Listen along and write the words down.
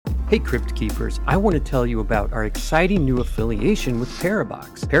Hey Crypt Keepers, I want to tell you about our exciting new affiliation with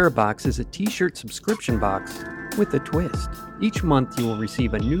Parabox. Parabox is a t-shirt subscription box with a twist. Each month you will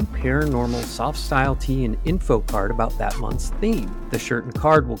receive a new paranormal soft style tee and info card about that month's theme. The shirt and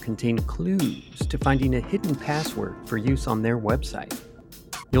card will contain clues to finding a hidden password for use on their website.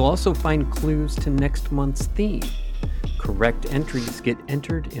 You'll also find clues to next month's theme. Correct entries get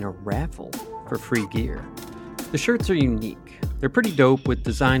entered in a raffle for free gear. The shirts are unique. They're pretty dope with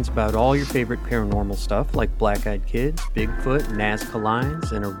designs about all your favorite paranormal stuff like Black Eyed Kids, Bigfoot, Nazca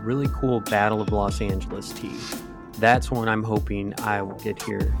Lines, and a really cool Battle of Los Angeles tee. That's one I'm hoping I will get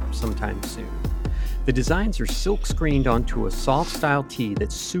here sometime soon. The designs are silk screened onto a soft style tee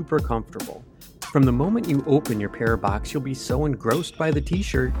that's super comfortable. From the moment you open your Parabox, you'll be so engrossed by the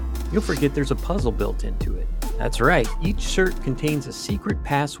t-shirt, you'll forget there's a puzzle built into it. That's right, each shirt contains a secret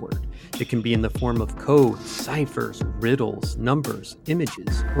password. It can be in the form of codes, ciphers, riddles, numbers,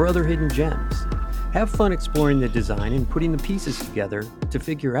 images, or other hidden gems. Have fun exploring the design and putting the pieces together to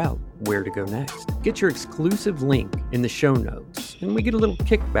figure out where to go next. Get your exclusive link in the show notes, and we get a little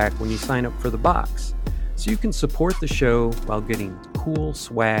kickback when you sign up for the box, so you can support the show while getting cool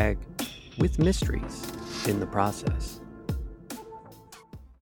swag with mysteries in the process.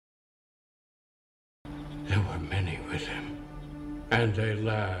 There were many with him, and they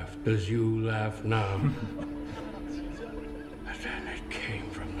laughed as you laugh now. But then it came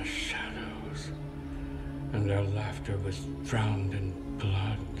from the shadows, and their laughter was drowned in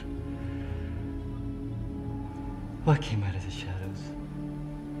blood. What came out of the shadows?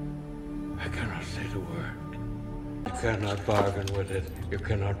 I cannot say the word. You cannot bargain with it. You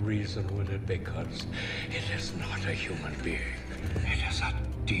cannot reason with it because it is not a human being. It is a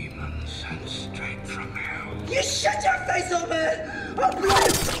demon sent straight from hell. You shut your face, old man! I'll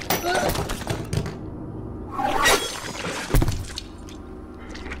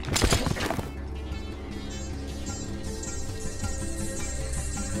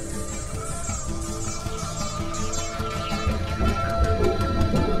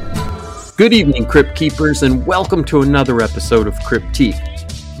Good evening, Crypt Keepers, and welcome to another episode of Cryptique.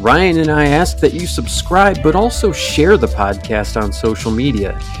 Ryan and I ask that you subscribe, but also share the podcast on social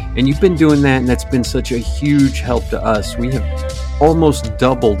media. And you've been doing that, and that's been such a huge help to us. We have almost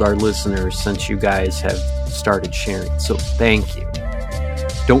doubled our listeners since you guys have started sharing, so thank you.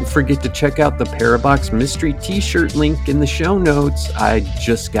 Don't forget to check out the Parabox Mystery t-shirt link in the show notes. I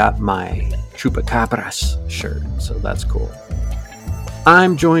just got my Chupacabras shirt, so that's cool.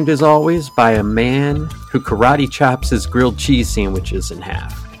 I'm joined as always by a man who karate chops his grilled cheese sandwiches in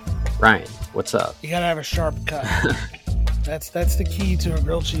half. Ryan, what's up? You gotta have a sharp cut. That's the key to a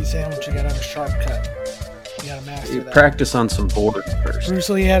grilled cheese sandwich. You gotta have a sharp cut. You gotta master that. Practice on some boards first. Bruce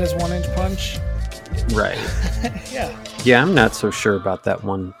Lee had his 1-inch punch. Right. Yeah. Yeah, I'm not so sure about that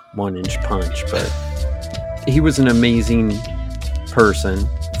one-inch punch, but he was an amazing person,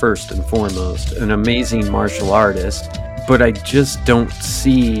 first and foremost, an amazing martial artist. But I just don't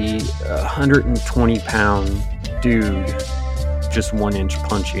see a 120-pound dude just 1-inch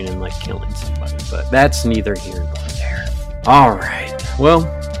punching and like killing somebody. But that's neither here nor there. All right. Well,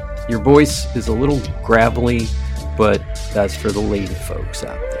 your voice is a little gravelly, but that's for the lady folks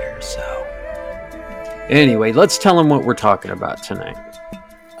out there. So anyway, let's tell them what we're talking about tonight.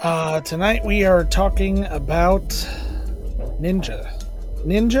 Tonight we are talking about ninja.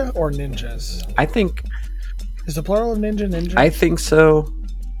 Ninja or ninjas? I think... Is the plural of ninja? I think so.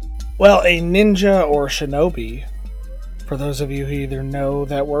 Well, a ninja or shinobi, for those of you who either know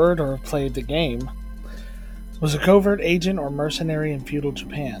that word or have played the game, was a covert agent or mercenary in feudal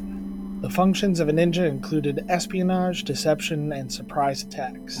Japan. The functions of a ninja included espionage, deception, and surprise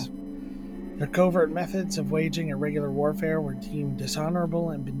attacks. Their covert methods of waging irregular warfare were deemed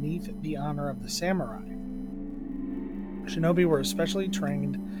dishonorable and beneath the honor of the samurai. Shinobi were especially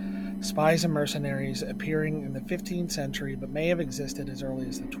trained spies and mercenaries appearing in the 15th century but may have existed as early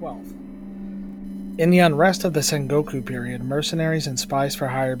as the 12th. In the unrest of the Sengoku period, mercenaries and spies for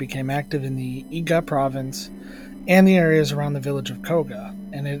hire became active in the Iga province and the areas around the village of Koga,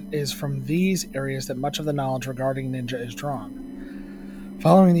 and it is from these areas that much of the knowledge regarding ninja is drawn.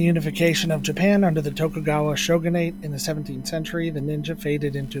 Following the unification of Japan under the Tokugawa shogunate in the 17th century, the ninja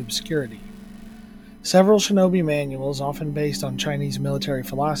faded into obscurity. Several shinobi manuals, often based on Chinese military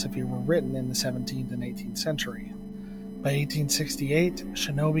philosophy, were written in the 17th and 18th century. By 1868,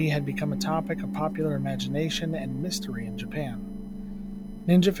 shinobi had become a topic of popular imagination and mystery in Japan.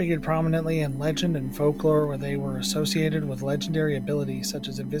 Ninja figured prominently in legend and folklore, where they were associated with legendary abilities such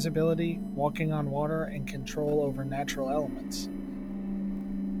as invisibility, walking on water, and control over natural elements.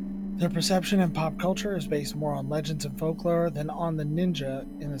 Their perception in pop culture is based more on legends and folklore than on the ninja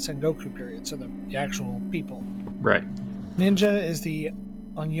in the Sengoku period, so the actual people. Right. Ninja is the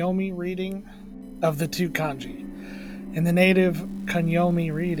onyomi reading of the two kanji. In the native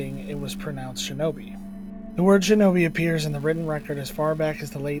kunyomi reading, it was pronounced shinobi. The word shinobi appears in the written record as far back as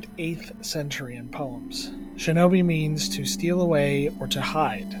the late 8th century in poems. Shinobi means to steal away or to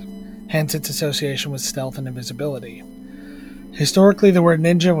hide, hence its association with stealth and invisibility. Historically, the word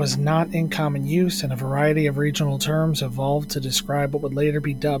ninja was not in common use, and a variety of regional terms evolved to describe what would later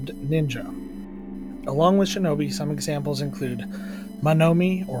be dubbed ninja. Along with shinobi, some examples include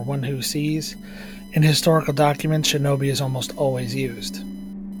manomi, or one who sees. In historical documents, shinobi is almost always used.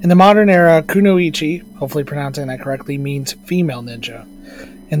 In the modern era, kunoichi, hopefully pronouncing that correctly, means female ninja.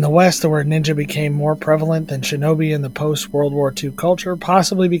 In the West, the word ninja became more prevalent than shinobi in the post-World War II culture,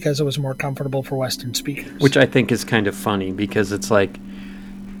 possibly because it was more comfortable for Western speakers. Which I think is kind of funny, because it's like,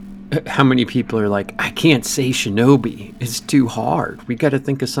 how many people are like, I can't say shinobi, it's too hard, we got to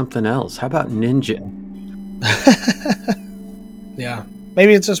think of something else. How about ninja? Yeah,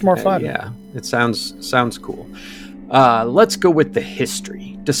 maybe it's just more fun. Yeah, it sounds cool. Let's go with the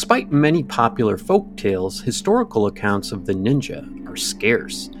history. Despite many popular folk tales, historical accounts of the ninja are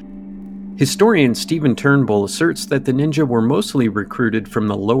scarce. Historian Stephen Turnbull asserts that the ninja were mostly recruited from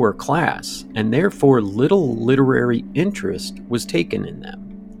the lower class, and therefore little literary interest was taken in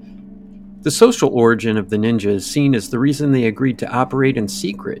them. The social origin of the ninja is seen as the reason they agreed to operate in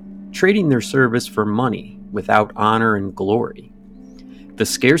secret, trading their service for money without honor and glory. The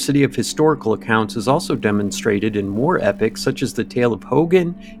scarcity of historical accounts is also demonstrated in war epics such as the Tale of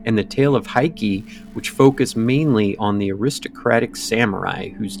Hogan and the Tale of Heike, which focus mainly on the aristocratic samurai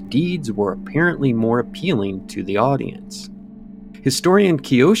whose deeds were apparently more appealing to the audience. Historian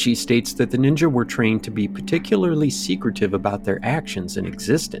Kiyoshi states that the ninja were trained to be particularly secretive about their actions and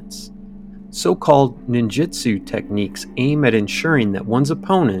existence. So-called ninjutsu techniques aim at ensuring that one's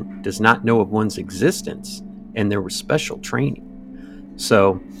opponent does not know of one's existence, and there was special training.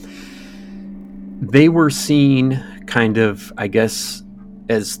 So, they were seen kind of, I guess,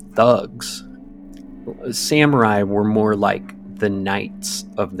 as thugs. Samurai were more like the knights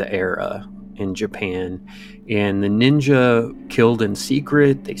of the era in Japan, and the ninja killed in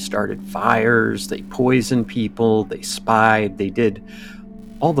secret, they started fires, they poisoned people, they spied, they did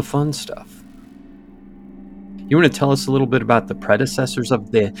all the fun stuff. You want to tell us a little bit about the predecessors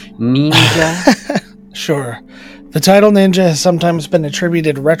of the ninja? Sure. The title ninja has sometimes been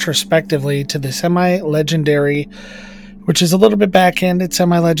attributed retrospectively to the semi-legendary, which is a little bit backhanded,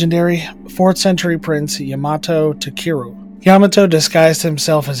 semi-legendary, 4th century prince Yamato Takeru. Yamato disguised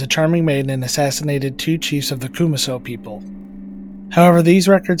himself as a charming maiden and assassinated 2 chiefs of the Kumaso people. However, these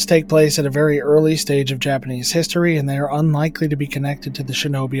records take place at a very early stage of Japanese history, and they are unlikely to be connected to the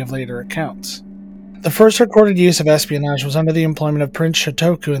shinobi of later accounts. The first recorded use of espionage was under the employment of Prince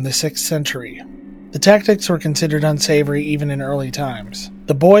Shotoku in the 6th century. The tactics were considered unsavory even in early times.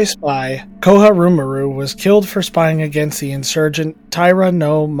 The boy spy, Koha Rumaru, was killed for spying against the insurgent Taira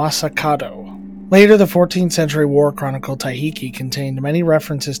no Masakado. Later, the 14th century war chronicle Taihiki contained many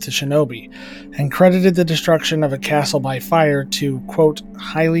references to shinobi, and credited the destruction of a castle by fire to, quote,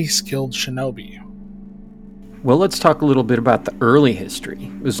 highly skilled shinobi. Well, let's talk a little bit about the early history.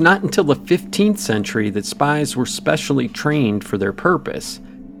 It was not until the 15th century that spies were specially trained for their purpose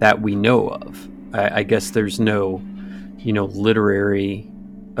that we know of. I guess there's no, literary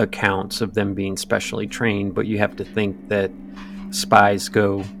accounts of them being specially trained, but you have to think that spies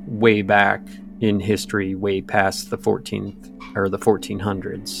go way back in history, way past the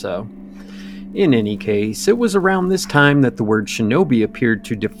 1400s. So, in any case, it was around this time that the word shinobi appeared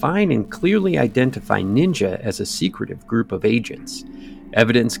to define and clearly identify ninja as a secretive group of agents.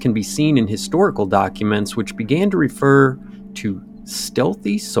 Evidence can be seen in historical documents which began to refer to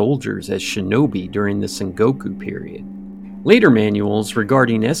stealthy soldiers as shinobi during the Sengoku period. Later manuals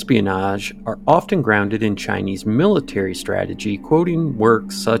regarding espionage are often grounded in Chinese military strategy, quoting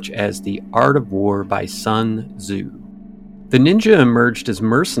works such as The Art of War by Sun Tzu. The ninja emerged as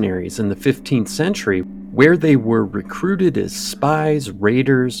mercenaries in the 15th century, where they were recruited as spies,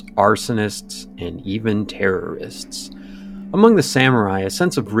 raiders, arsonists, and even terrorists. Among the samurai, a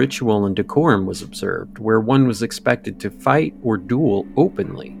sense of ritual and decorum was observed, where one was expected to fight or duel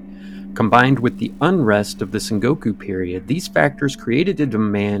openly. Combined with the unrest of the Sengoku period, these factors created a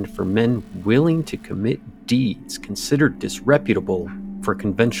demand for men willing to commit deeds considered disreputable for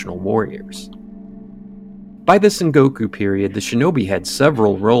conventional warriors. By the Sengoku period, the shinobi had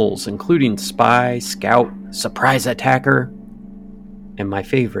several roles, including spy, scout, surprise attacker, and my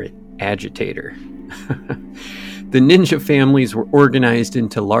favorite, agitator. The ninja families were organized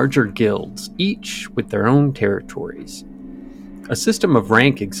into larger guilds, each with their own territories. A system of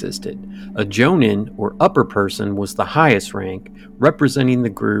rank existed. A jonin, or upper person, was the highest rank, representing the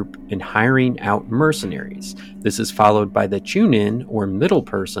group and hiring out mercenaries. This is followed by the chunin, or middle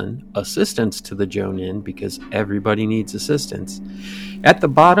person, assistants to the jonin, because everybody needs assistance. At the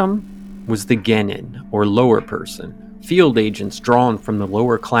bottom was the genin, or lower person, field agents drawn from the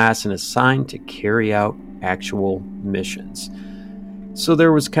lower class and assigned to carry out actual missions. So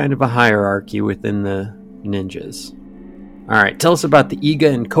there was kind of a hierarchy within the ninjas. Alright, tell us about the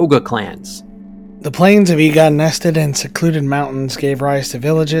Iga and Koga clans. The plains of Iga, nested in secluded mountains, gave rise to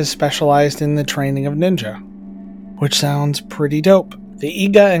villages specialized in the training of ninja, which sounds pretty dope. The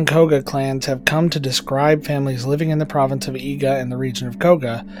Iga and Koga clans have come to describe families living in the province of Iga and the region of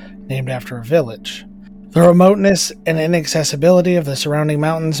Koga, named after a village. The remoteness and inaccessibility of the surrounding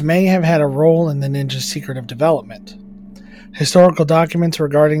mountains may have had a role in the ninja's secretive development. Historical documents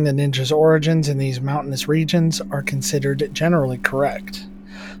regarding the ninja's origins in these mountainous regions are considered generally correct.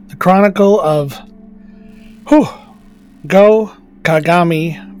 The Chronicle of Go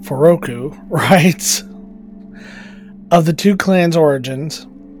Kagami Furoku writes, of the two clans' origins,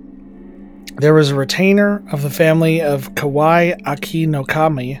 there was a retainer of the family of Kawai Aki no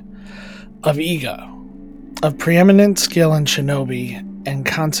Kami of Iga, of preeminent skill in shinobi, and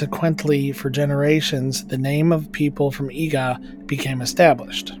consequently for generations the name of people from Iga became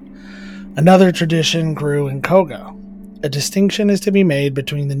established. Another tradition grew in Koga. A distinction is to be made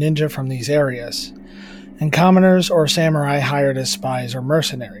between the ninja from these areas, and commoners or samurai hired as spies or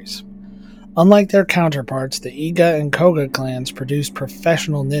mercenaries. Unlike their counterparts, the Iga and Koga clans produced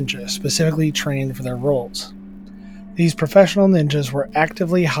professional ninja specifically trained for their roles. These professional ninjas were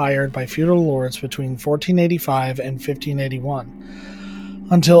actively hired by feudal lords between 1485 and 1581,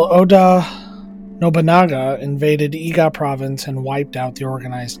 until Oda Nobunaga invaded Iga province and wiped out the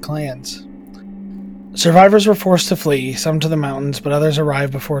organized clans. Survivors were forced to flee, some to the mountains, but others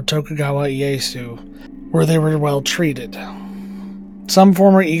arrived before Tokugawa Ieyasu, where they were well treated. Some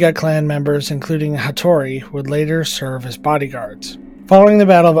former Iga clan members, including Hattori, would later serve as bodyguards. Following the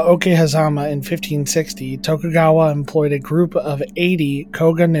Battle of Okehazama in 1560, Tokugawa employed a group of 80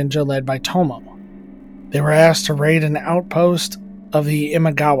 Koga ninja led by Tomo. They were asked to raid an outpost of the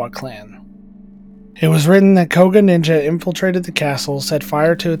Imagawa clan. It was written that Koga ninja infiltrated the castle, set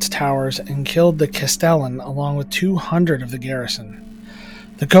fire to its towers, and killed the castellan along with 200 of the garrison.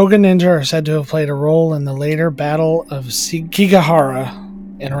 The Koga ninja are said to have played a role in the later Battle of Sekigahara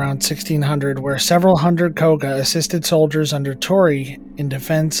in around 1600, where several hundred Koga assisted soldiers under Tori in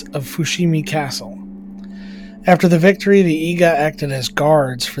defense of Fushimi Castle. After the victory, the Iga acted as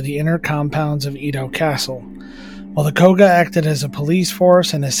guards for the inner compounds of Edo Castle, while the Koga acted as a police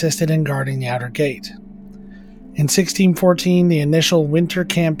force and assisted in guarding the outer gate. In 1614, the initial winter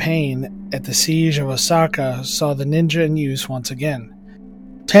campaign at the siege of Osaka saw the ninja in use once again.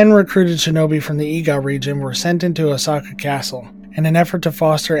 10 recruited shinobi from the Iga region were sent into Osaka Castle, in an effort to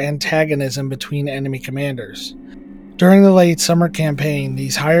foster antagonism between enemy commanders. During the late summer campaign,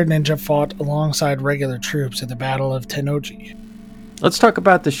 these hired ninja fought alongside regular troops at the Battle of Tennoji. Let's talk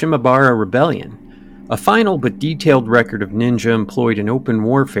about the Shimabara Rebellion. A final but detailed record of ninja employed in open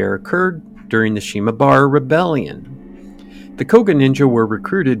warfare occurred during the Shimabara Rebellion. The Koga ninja were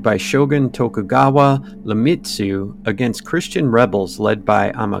recruited by Shogun Tokugawa Iemitsu against Christian rebels led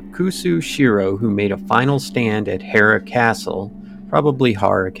by Amakusu Shiro, who made a final stand at Hara Castle, probably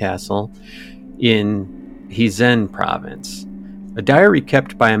Hara Castle, in Hizen province. A diary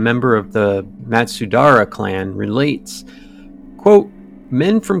kept by a member of the Matsudara clan relates, quote,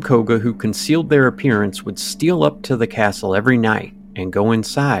 men from Koga who concealed their appearance would steal up to the castle every night and go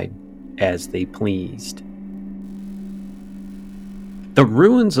inside as they pleased. The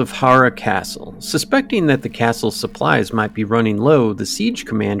ruins of Hara Castle. Suspecting that the castle's supplies might be running low, the siege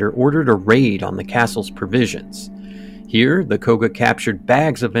commander ordered a raid on the castle's provisions. Here, the Koga captured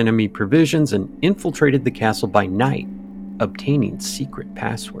bags of enemy provisions and infiltrated the castle by night, obtaining secret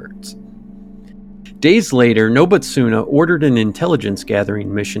passwords. Days later, Nobutsuna ordered an intelligence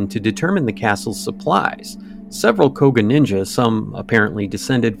gathering mission to determine the castle's supplies. Several Koga ninja, some apparently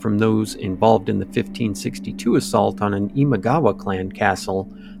descended from those involved in the 1562 assault on an Imagawa clan castle,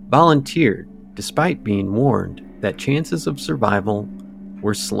 volunteered, despite being warned that chances of survival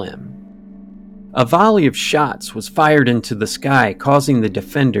were slim. A volley of shots was fired into the sky, causing the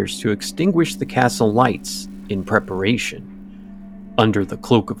defenders to extinguish the castle lights in preparation. Under the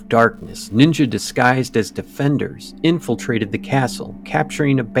cloak of darkness, ninja disguised as defenders infiltrated the castle,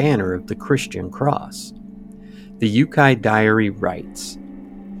 capturing a banner of the Christian cross. The Yukai Diary writes,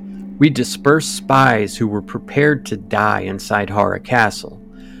 We dispersed spies who were prepared to die inside Hara Castle.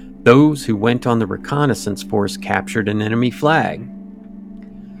 Those who went on the reconnaissance force captured an enemy flag.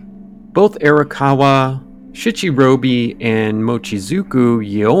 Both Arakawa Shichirobi and Mochizuku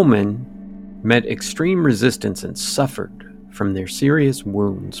Yeoman met extreme resistance and suffered from their serious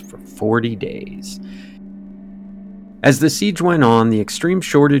wounds for 40 days. As the siege went on, the extreme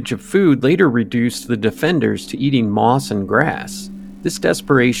shortage of food later reduced the defenders to eating moss and grass. This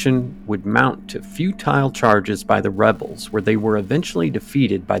desperation would mount to futile charges by the rebels, where they were eventually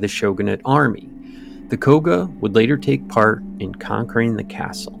defeated by the shogunate army. The Koga would later take part in conquering the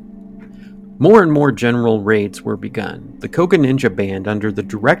castle. More and more general raids were begun. The Koga ninja band, under the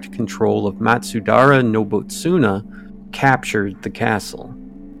direct control of Matsudara Nobutsuna, captured the castle.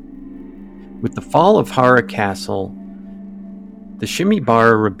 With the fall of Hara Castle, the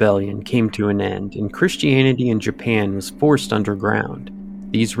Shimibara Rebellion came to an end, and Christianity in Japan was forced underground.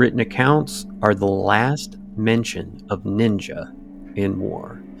 These written accounts are the last mention of ninja in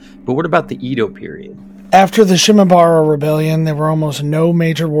war. But what about the Edo period? After the Shimabara Rebellion, there were almost no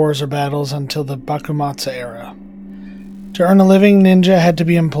major wars or battles until the Bakumatsu era. To earn a living, ninja had to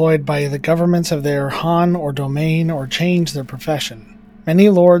be employed by the governments of their han or domain or change their profession. Many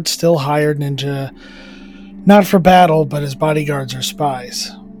lords still hired ninja not for battle, but as bodyguards or spies.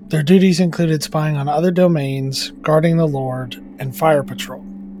 Their duties included spying on other domains, guarding the lord, and fire patrol.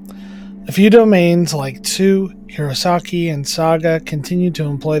 A few domains like Tsu, Hirosaki, and Saga continued to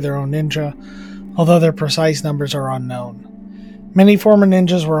employ their own ninja, although their precise numbers are unknown. Many former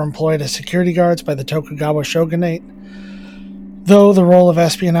ninjas were employed as security guards by the Tokugawa shogunate, though the role of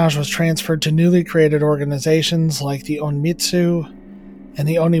espionage was transferred to newly created organizations like the Onmitsu and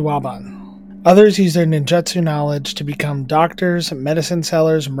the Oniwaban. Others used their ninjutsu knowledge to become doctors, medicine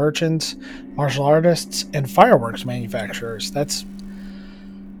sellers, merchants, martial artists, and fireworks manufacturers. That's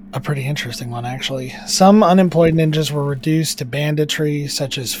a pretty interesting one, actually. Some unemployed ninjas were reduced to banditry,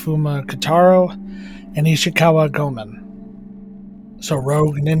 such as Fuma Kotaro and Ishikawa Gomen. So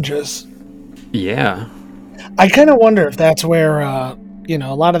rogue ninjas. Yeah. I kind of wonder if that's where, a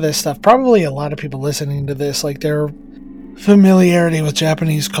lot of this stuff, probably a lot of people listening to this, like their familiarity with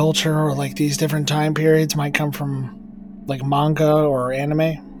Japanese culture or like these different time periods might come from like manga or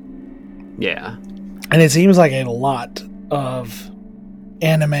anime. Yeah. And it seems like a lot of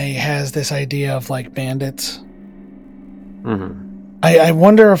anime has this idea of like bandits. Mm-hmm. I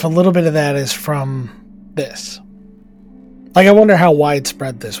wonder if a little bit of that is from this. Like, I wonder how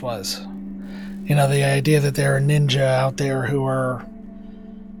widespread this was. The idea that there are ninja out there who are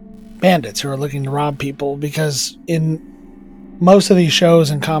bandits who are looking to rob people, because in most of these shows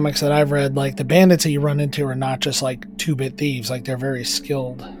and comics that I've read, like, the bandits that you run into are not just like 2-bit thieves, like they're very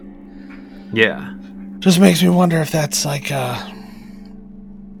skilled. Yeah. Just makes me wonder if that's like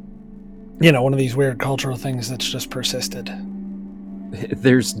one of these weird cultural things that's just persisted.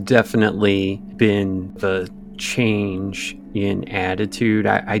 There's definitely been the change in attitude.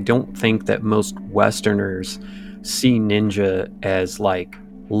 I don't think that most Westerners see ninja as like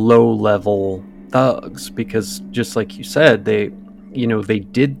low-level thugs, because just like you said, they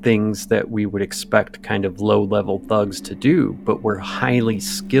did things that we would expect kind of low-level thugs to do, but were highly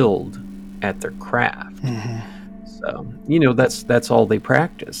skilled at their craft. Mm-hmm. So, that's all they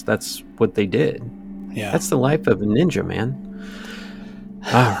practiced. That's what they did. Yeah. That's the life of a ninja, man.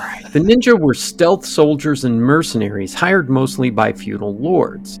 All right. The ninja were stealth soldiers and mercenaries hired mostly by feudal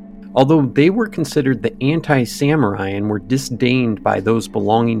lords. Although they were considered the anti-samurai and were disdained by those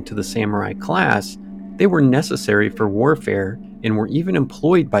belonging to the samurai class, they were necessary for warfare and were even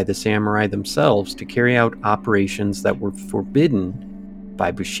employed by the samurai themselves to carry out operations that were forbidden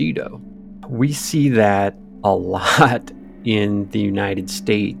by Bushido. We see that a lot in the United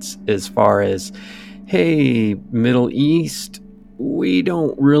States as far as, hey, Middle East, we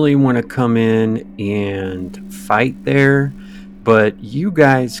don't really want to come in and fight there, but you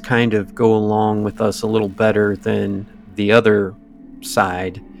guys kind of go along with us a little better than the other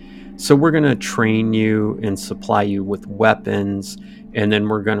side. So we're going to train you and supply you with weapons, and then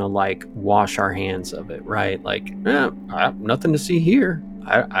we're going to like wash our hands of it, right? Like, nothing to see here.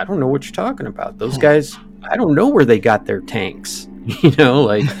 I don't know what you're talking about. Those guys, I don't know where they got their tanks,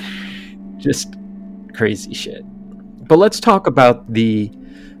 like just crazy shit. But let's talk about the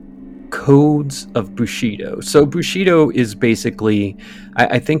codes of Bushido. So Bushido is basically,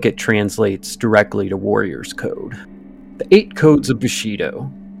 I think it translates directly to Warrior's Code. The 8 codes of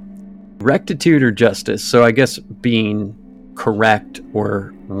Bushido. Rectitude or justice. So I guess being correct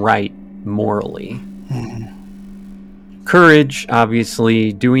or right morally. Mm-hmm. Courage,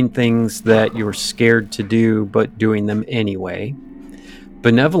 obviously, doing things that you're scared to do, but doing them anyway.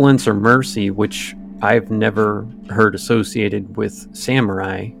 Benevolence or mercy, which I've never heard associated with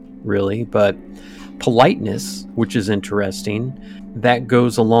samurai, really, but politeness, which is interesting, that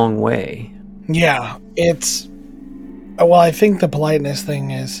goes a long way. Yeah, well, I think the politeness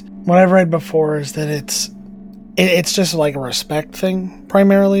thing is, what I've read before is that it's just like a respect thing,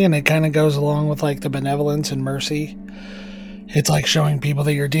 primarily, and it kind of goes along with like the benevolence and mercy. It's like showing people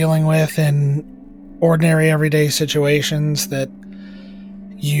that you're dealing with in ordinary, everyday situations that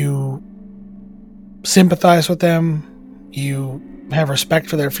you sympathize with them, you have respect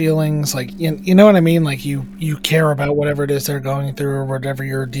for their feelings, like, you know what I mean? Like, you care about whatever it is they're going through or whatever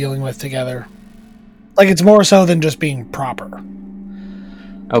you're dealing with together. Like, it's more so than just being proper.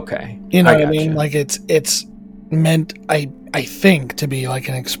 Okay. You know what I mean? Like, it's meant, I think, to be like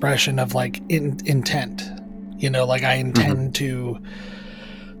an expression of like intent. You know, like, I intend to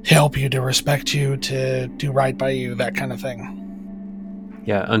help you, to respect you, to do right by you, that kind of thing.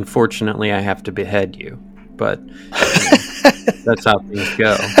 Yeah, unfortunately, I have to behead you, but that's how things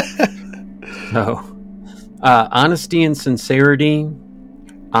go. So, honesty and sincerity,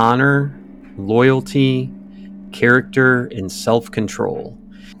 honor, loyalty, character, and self-control.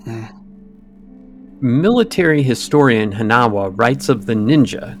 Military historian Hanawa writes of the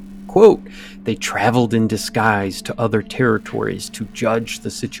ninja, quote, "They traveled in disguise to other territories to judge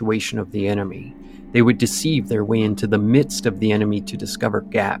the situation of the enemy. They would deceive their way into the midst of the enemy to discover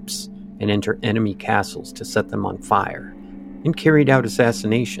gaps and enter enemy castles to set them on fire, and carried out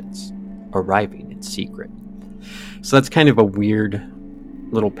assassinations, arriving in secret." So that's kind of a weird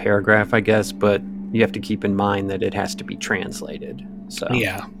little paragraph, I guess, but you have to keep in mind that it has to be translated. So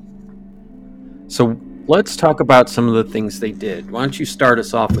yeah. So let's talk about some of the things they did. Why don't you start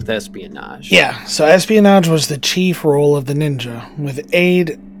us off with espionage? Yeah, so espionage was the chief role of the ninja. With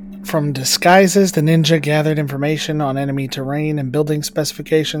aid from disguises, the ninja gathered information on enemy terrain and building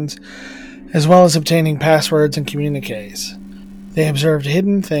specifications, as well as obtaining passwords and communiques. They observed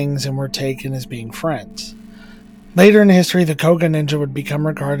hidden things and were taken as being friends. Later in history, the Koga ninja would become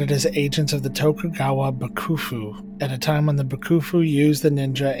regarded as agents of the Tokugawa Bakufu, at a time when the Bakufu used the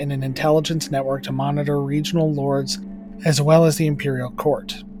ninja in an intelligence network to monitor regional lords as well as the imperial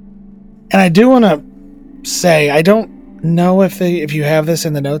court. And I do want to say, I don't know if you have this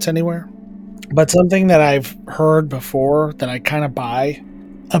in the notes anywhere, but something that I've heard before that I kind of buy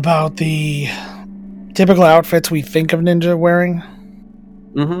about the typical outfits we think of ninja wearing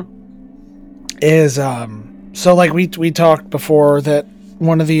is, so like we talked before that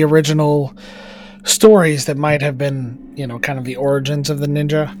one of the original stories that might have been, you know, kind of the origins of the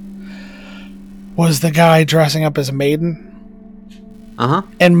ninja was the guy dressing up as a maiden.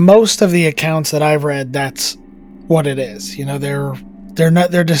 And most of the accounts that I've read, that's what it is. You know,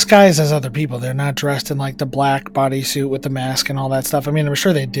 they're disguised as other people. They're not dressed in like the black bodysuit with the mask and all that stuff. I mean, I'm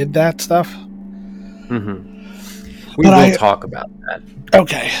sure they did that stuff. We will talk about that.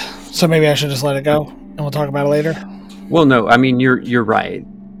 Okay, so maybe I should just let it go and we'll talk about it later. Well, no, I mean, you're right.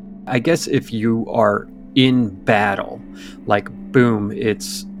 I guess if you are in battle, like boom,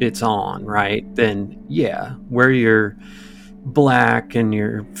 it's on, right? Then yeah, wear your black and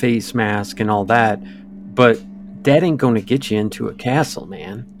your face mask and all that, but that ain't going to get you into a castle,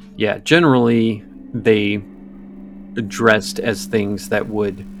 man. Yeah, generally they dressed as things that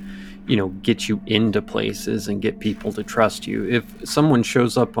would, you know, get you into places and get people to trust you. If someone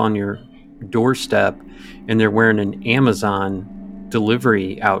shows up on your doorstep and they're wearing an Amazon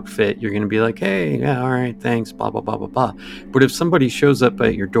delivery outfit, you're going to be like, hey, yeah, all right, thanks, blah, blah, blah, blah, blah. But if somebody shows up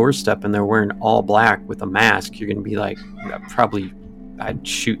at your doorstep and they're wearing all black with a mask, you're going to be like, probably I'd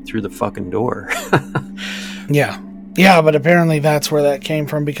shoot through the fucking door. Yeah, but apparently that's where that came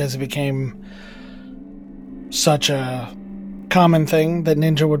from, because it became such a common thing that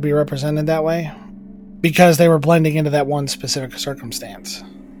ninja would be represented that way, because they were blending into that one specific circumstance.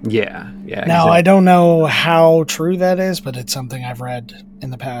 Yeah. Now, exactly. I don't know how true that is, but it's something I've read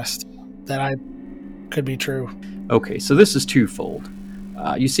in the past that could be true. Okay, so this is twofold.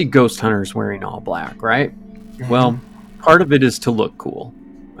 You see ghost hunters wearing all black, right? Mm-hmm. Well, part of it is to look cool.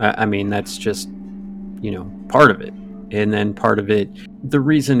 I mean, that's just, you know, part of it. And then part of it, the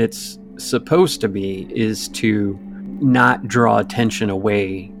reason it's supposed to be is to not draw attention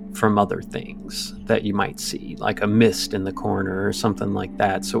away from other things that you might see, like a mist in the corner or something like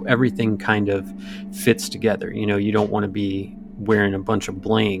that. So everything kind of fits together. You know, you don't want to be wearing a bunch of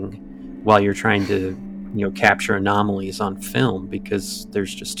bling while you're trying to, you know, capture anomalies on film, because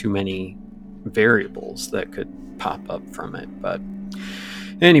there's just too many variables that could pop up from it. But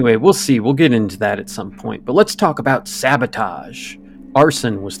anyway, we'll see. We'll get into that at some point. But let's talk about sabotage.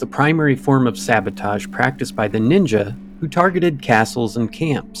 Arson was the primary form of sabotage practiced by the ninja who targeted castles and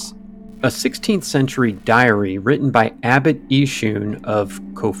camps. A 16th century diary written by Abbot Ishun of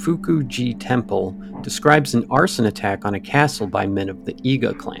Kofuku-ji Temple describes an arson attack on a castle by men of the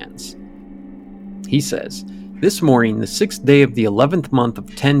Iga clans. He says, "This morning, the 6th day of the 11th month of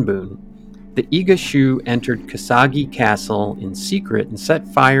Tenbun, the Iga Shu entered Kasagi Castle in secret and set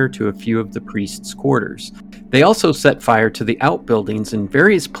fire to a few of the priests' quarters. They also set fire to the outbuildings in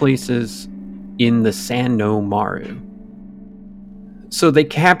various places in the Sanno Maru. So they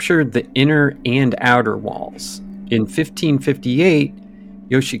captured the inner and outer walls. In 1558,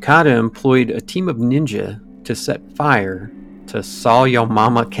 Yoshikata employed a team of ninja to set fire to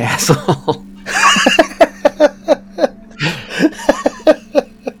Sayamama Castle."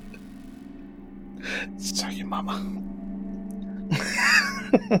 Sayamama.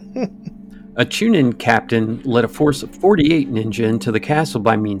 A Chunin captain led a force of 48 ninja into the castle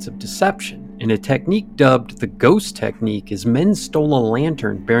by means of deception. In a technique dubbed the Ghost Technique, his men stole a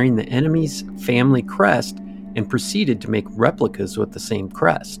lantern bearing the enemy's family crest and proceeded to make replicas with the same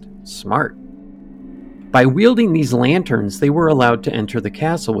crest. Smart. By wielding these lanterns, they were allowed to enter the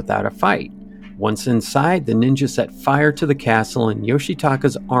castle without a fight. Once inside, the ninja set fire to the castle and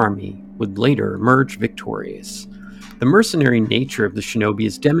Yoshitaka's army would later emerge victorious. The mercenary nature of the shinobi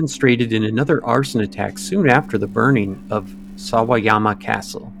is demonstrated in another arson attack soon after the burning of Sawayama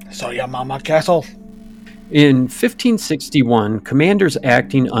Castle. Sayamama Castle. In 1561, commanders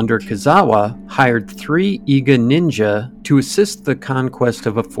acting under Kazawa hired 3 Iga ninja to assist the conquest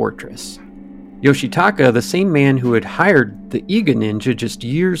of a fortress. Yoshitaka, the same man who had hired the Iga ninja just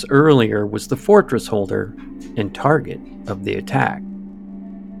years earlier, was the fortress holder and target of the attack.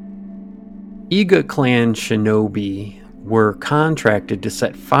 Iga clan shinobi were contracted to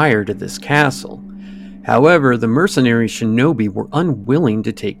set fire to this castle. However, the mercenary shinobi were unwilling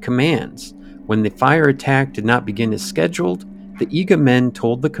to take commands. When the fire attack did not begin as scheduled, the Iga men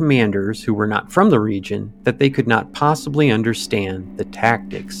told the commanders, who were not from the region, that they could not possibly understand the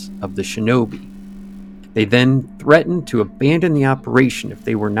tactics of the shinobi. They then threatened to abandon the operation if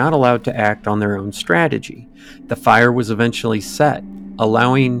they were not allowed to act on their own strategy. The fire was eventually set,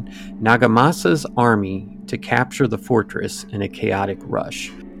 allowing Nagamasa's army to capture the fortress in a chaotic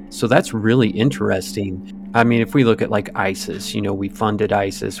rush. So that's really interesting. I mean, if we look at like ISIS, we funded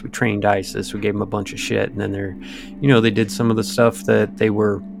ISIS, we trained ISIS, we gave them a bunch of shit, and then they did some of the stuff that they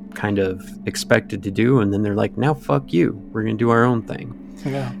were kind of expected to do, and then they're like, now fuck you, we're going to do our own thing.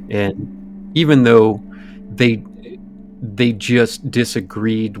 Yeah. And even though they just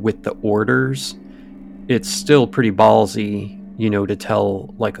disagreed with the orders, it's still pretty ballsy, to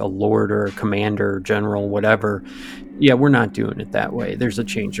tell like a lord or a commander, general, whatever, yeah, we're not doing it that way. There's a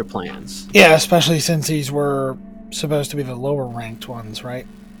change of plans. Yeah, especially since these were supposed to be the lower ranked ones, right?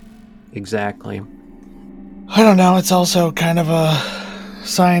 Exactly. I don't know. It's also kind of a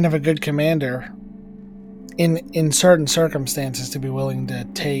sign of a good commander in certain circumstances to be willing to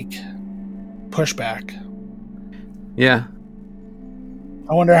take pushback. Yeah.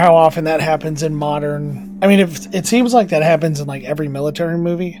 I wonder how often that happens in modern... I mean, it seems like that happens in like every military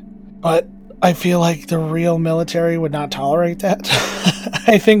movie, but I feel like the real military would not tolerate that.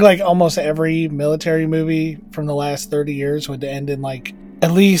 I think like almost every military movie from the last 30 years would end in like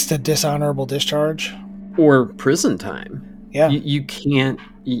at least a dishonorable discharge. Or prison time. Yeah. You can't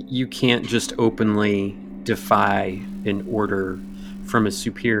just openly defy an order from a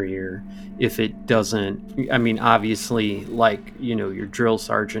superior if it doesn't... I mean, obviously, like, your drill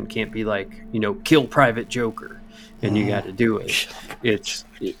sergeant can't be like, kill Private Joker, and you got to do it.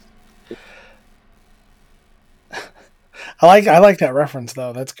 I like that reference,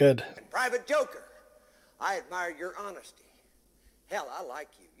 though. That's good. Private Joker, I admire your honesty. Hell, I like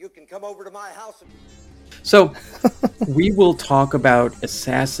you. You can come over to my house and... So, we will talk about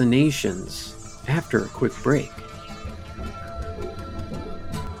assassinations after a quick break.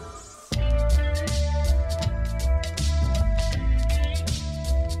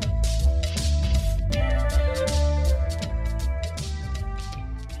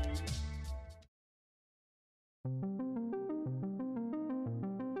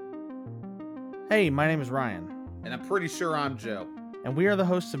 Hey, my name is Ryan. And I'm pretty sure I'm Joe. And we are the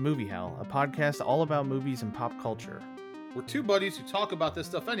hosts of Movie Hell, a podcast all about movies and pop culture. We're two buddies who talk about this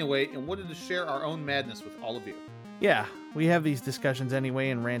stuff anyway and wanted to share our own madness with all of you. Yeah, we have these discussions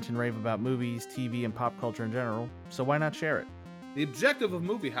anyway and rant and rave about movies, TV, and pop culture in general, so why not share it? The objective of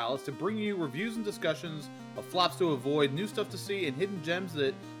Movie Hell is to bring you reviews and discussions of flops to avoid, new stuff to see, and hidden gems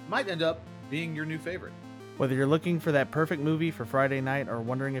that might end up being your new favorite. Whether you're looking for that perfect movie for Friday night or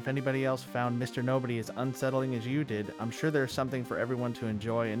wondering if anybody else found Mr. Nobody as unsettling as you did, I'm sure there's something for everyone to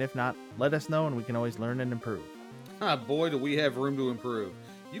enjoy, and if not, let us know and we can always learn and improve. Boy, do we have room to improve.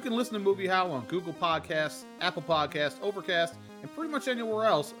 You can listen to Movie Howl on Google Podcasts, Apple Podcasts, Overcast, and pretty much anywhere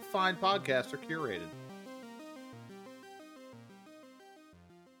else fine podcasts are curated.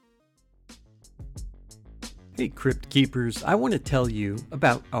 Hey Crypt Keepers, I want to tell you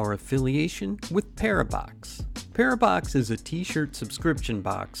about our affiliation with Parabox. Parabox is a t-shirt subscription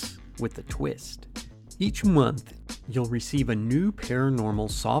box with a twist. Each month, you'll receive a new paranormal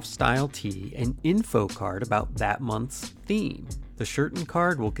soft style tee and info card about that month's theme. The shirt and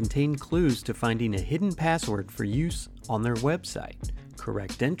card will contain clues to finding a hidden password for use on their website.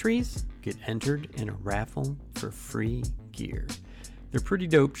 Correct entries get entered in a raffle for free gear. They're pretty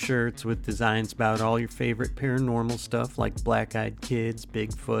dope shirts with designs about all your favorite paranormal stuff like Black-Eyed Kids,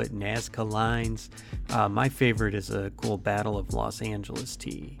 Bigfoot, Nazca lines. My favorite is a cool Battle of Los Angeles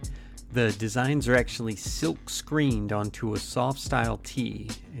tee. The designs are actually silk screened onto a soft style tee,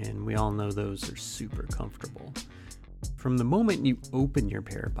 and we all know those are super comfortable. From the moment you open your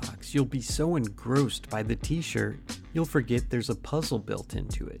Parabox, you'll be so engrossed by the t-shirt, you'll forget there's a puzzle built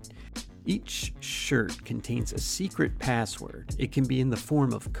into it. Each shirt contains a secret password. It can be in the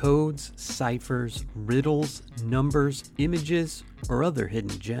form of codes, ciphers, riddles, numbers, images, or other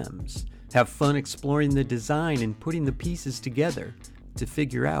hidden gems. Have fun exploring the design and putting the pieces together to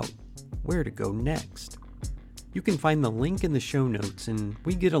figure out where to go next. You can find the link in the show notes, and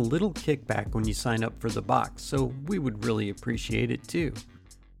we get a little kickback when you sign up for the box, so we would really appreciate it too.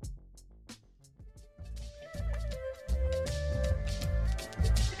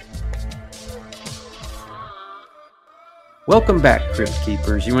 Welcome back, Crypt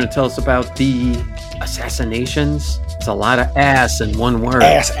Keepers. You want to tell us about the assassinations? It's a lot of ass in one word.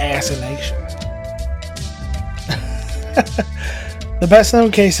 Assassination. The best-known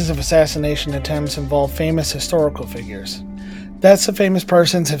cases of assassination attempts involve famous historical figures. Deaths of famous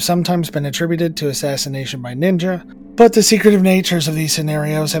persons have sometimes been attributed to assassination by ninja, but the secretive natures of these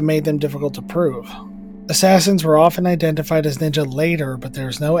scenarios have made them difficult to prove. Assassins were often identified as ninja later, but there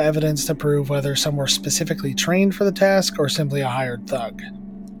is no evidence to prove whether some were specifically trained for the task or simply a hired thug.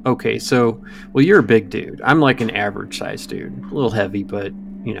 Okay, so, well, you're a big dude. I'm like an average-sized dude. A little heavy, but,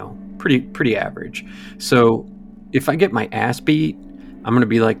 pretty average. So, if I get my ass beat, I'm going to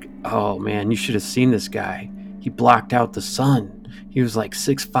be like, oh man, you should have seen this guy. He blocked out the sun. He was like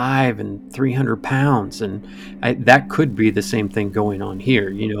 6'5" and 300 pounds. And that could be the same thing going on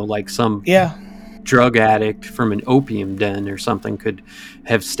here. Like some drug addict from an opium den or something could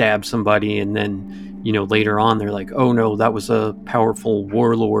have stabbed somebody. And then, later on, they're like, oh no, that was a powerful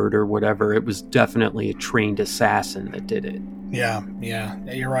warlord or whatever. It was definitely a trained assassin that did it. Yeah,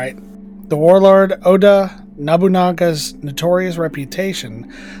 you're right. The warlord Oda Nobunaga's notorious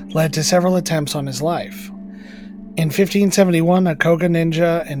reputation led to several attempts on his life. In 1571, a Koga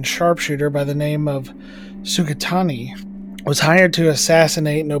ninja and sharpshooter by the name of Sukatani was hired to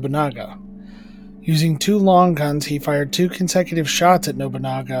assassinate Nobunaga. Using 2 long guns, he fired 2 consecutive shots at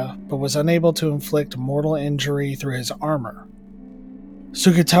Nobunaga, but was unable to inflict mortal injury through his armor.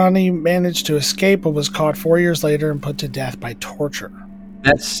 Sukatani managed to escape, but was caught 4 years later and put to death by torture.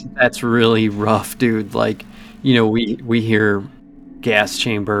 That's really rough, dude. Like, we hear gas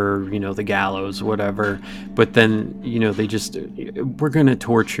chamber, the gallows, whatever, but then, they just, we're going to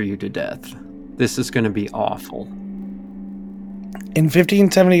torture you to death. This is going to be awful. In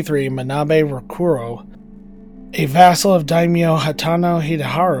 1573, Manabe Rokuro, a vassal of daimyo Hatano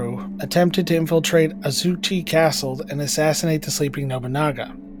Hideharu, attempted to infiltrate Azuchi Castle and assassinate the sleeping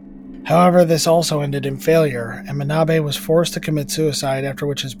Nobunaga. However, this also ended in failure, and Manabe was forced to commit suicide, after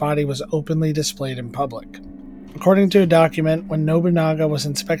which his body was openly displayed in public. According to a document, when Nobunaga was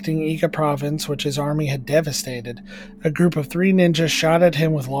inspecting Iga province, which his army had devastated, a group of 3 ninjas shot at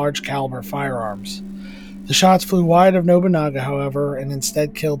him with large caliber firearms. The shots flew wide of Nobunaga, however, and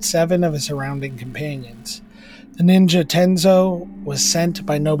instead killed 7 of his surrounding companions. The ninja Tenzo was sent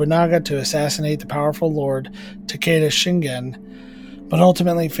by Nobunaga to assassinate the powerful lord Takeda Shingen, but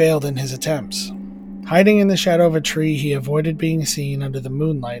ultimately failed in his attempts. Hiding in the shadow of a tree, he avoided being seen under the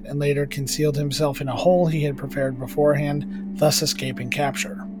moonlight and later concealed himself in a hole he had prepared beforehand, thus escaping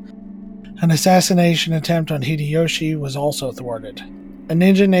capture. An assassination attempt on Hideyoshi was also thwarted. A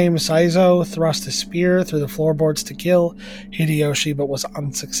ninja named Saizo thrust a spear through the floorboards to kill Hideyoshi, but was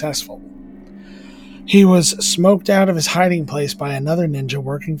unsuccessful. He was smoked out of his hiding place by another ninja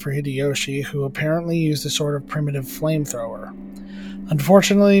working for Hideyoshi, who apparently used a sort of primitive flamethrower.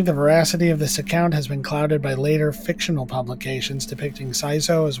 Unfortunately, the veracity of this account has been clouded by later fictional publications depicting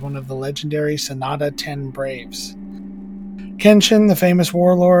Saizo as one of the legendary Sanada 10 Braves. Kenshin, the famous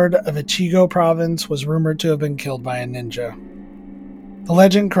warlord of Ichigo province, was rumored to have been killed by a ninja. The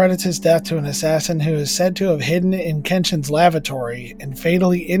legend credits his death to an assassin who is said to have hidden in Kenshin's lavatory and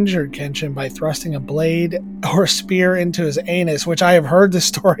fatally injured Kenshin by thrusting a blade or spear into his anus, which I have heard this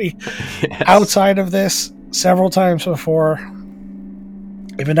story outside of this several times before.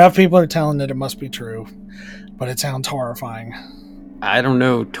 If enough people are telling it, it must be true, but it sounds horrifying. I don't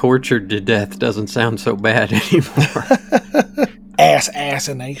know. Tortured to death doesn't sound so bad anymore.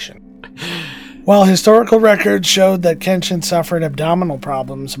 Assassination. While historical records showed that Kenshin suffered abdominal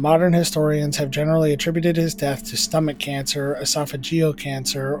problems, modern historians have generally attributed his death to stomach cancer, esophageal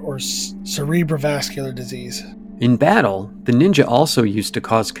cancer, or cerebrovascular disease. In battle, the ninja also used to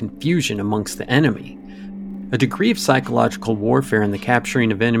cause confusion amongst the enemy. A degree of psychological warfare in the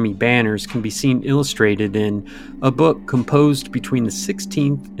capturing of enemy banners can be seen illustrated in a book composed between the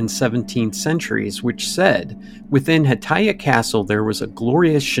 16th and 17th centuries, which said, "Within Hataya Castle there was a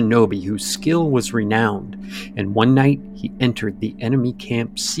glorious shinobi whose skill was renowned, and one night he entered the enemy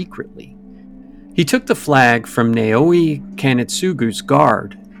camp secretly. He took the flag from Naoi Kanetsugu's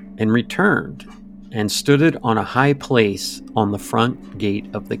guard and returned, and stood it on a high place on the front gate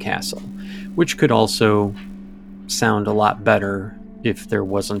of the castle," which could also sound a lot better if there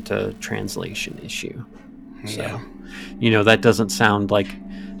wasn't a translation issue. So, that doesn't sound like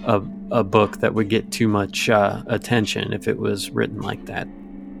a book that would get too much attention if it was written like that.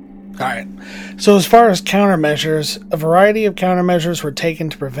 All right. So as far as countermeasures, a variety of countermeasures were taken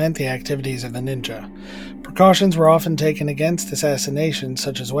to prevent the activities of the ninja. Precautions were often taken against assassination,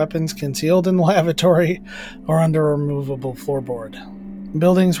 such as weapons concealed in the lavatory or under a removable floorboard.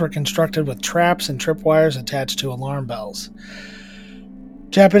 Buildings were constructed with traps and tripwires attached to alarm bells.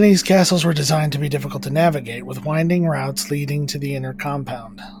 Japanese castles were designed to be difficult to navigate, with winding routes leading to the inner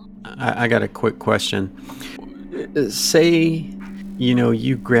compound. I got a quick question. Say,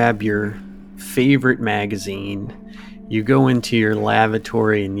 you grab your favorite magazine, you go into your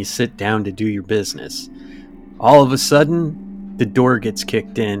lavatory and you sit down to do your business. All of a sudden, the door gets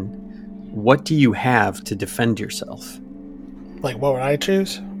kicked in. What do you have to defend yourself? Like, what would I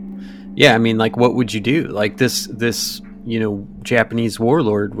choose? Yeah, what would you do? Like this Japanese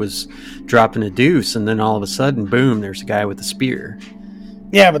warlord was dropping a deuce, and then all of a sudden, boom, there's a guy with a spear.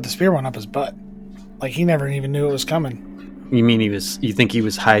 Yeah, but the spear went up his butt. Like, he never even knew it was coming. You mean you think he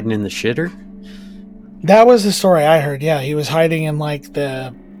was hiding in the shitter? That was the story I heard, yeah. He was hiding in,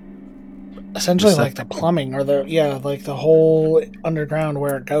 essentially the plumbing, or the whole underground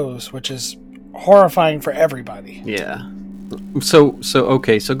where it goes, which is horrifying for everybody. Yeah. So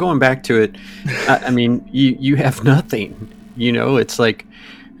going back to it, you have nothing, it's like,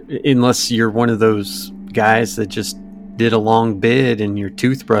 unless you're one of those guys that just did a long bid and your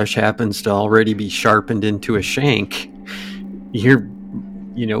toothbrush happens to already be sharpened into a shank, what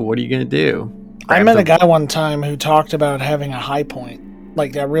are you going to do? I met a guy one time who talked about having a high point,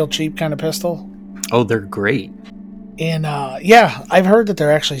 like that real cheap kind of pistol. Oh, they're great. And I've heard that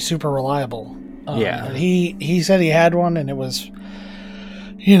they're actually super reliable. He said he had one and it was,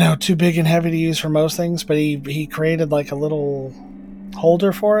 too big and heavy to use for most things, but he created like a little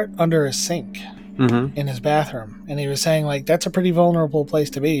holder for it under his sink in his bathroom. And he was saying that's a pretty vulnerable place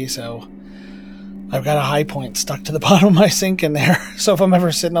to be. So I've got a high point stuck to the bottom of my sink in there. So if I'm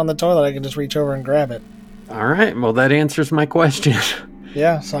ever sitting on the toilet, I can just reach over and grab it. All right. Well, that answers my question.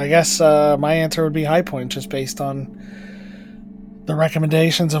 Yeah. So I guess my answer would be high point, just based on the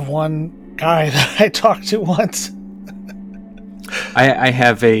recommendations of one guy that I talked to once. I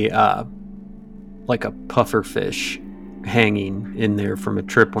have a puffer fish hanging in there from a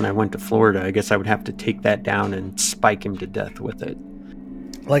trip when I went to Florida. I guess I would have to take that down and spike him to death with it.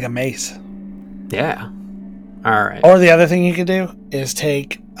 Like a mace. Yeah. All right. Or the other thing you could do is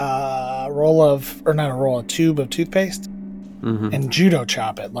take a tube of toothpaste and judo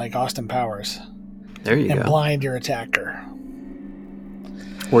chop it like Austin Powers. There you go. And blind your attacker.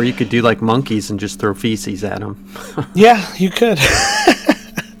 Or you could do like monkeys and just throw feces at them. Yeah, you could.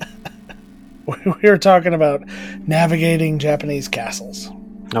 We were talking about navigating Japanese castles.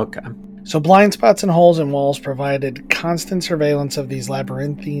 Okay. So blind spots and holes in walls provided constant surveillance of these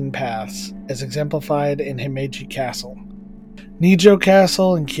labyrinthine paths, as exemplified in Himeji Castle. Nijo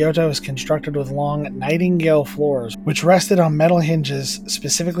Castle in Kyoto is constructed with long nightingale floors, which rested on metal hinges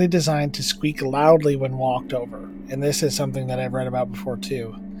specifically designed to squeak loudly when walked over. And this is something that I've read about before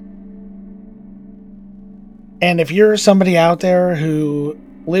too. And if you're somebody out there who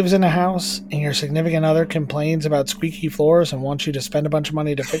lives in a house and your significant other complains about squeaky floors and wants you to spend a bunch of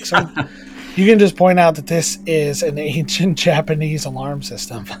money to fix them, you can just point out that this is an ancient Japanese alarm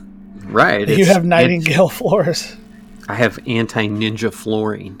system. Right. You have nightingale floors. I have anti-ninja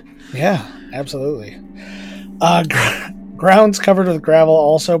flooring. Yeah, absolutely. Grounds covered with gravel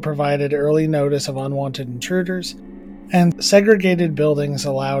also provided early notice of unwanted intruders, and segregated buildings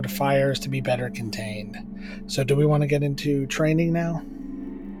allowed fires to be better contained. So do we want to get into training now?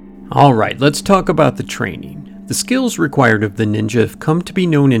 Alright, let's talk about the training. The skills required of the ninja have come to be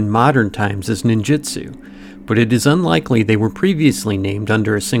known in modern times as ninjutsu, but it is unlikely they were previously named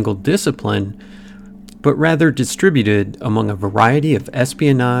under a single discipline, but rather distributed among a variety of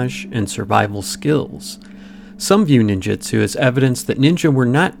espionage and survival skills. Some view ninjutsu as evidence that ninja were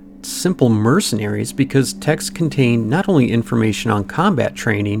not simple mercenaries because texts contained not only information on combat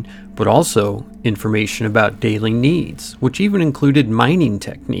training, but also information about daily needs, which even included mining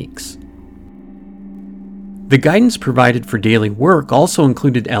techniques. The guidance provided for daily work also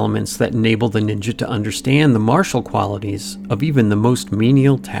included elements that enable the ninja to understand the martial qualities of even the most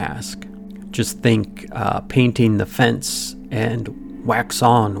menial task. Just think painting the fence and wax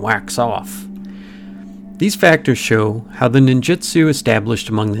on, wax off. These factors show how the ninjutsu established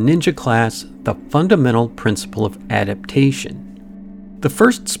among the ninja class the fundamental principle of adaptation. The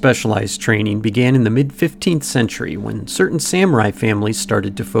first specialized training began in the mid-15th century when certain samurai families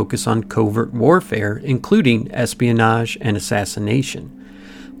started to focus on covert warfare, including espionage and assassination.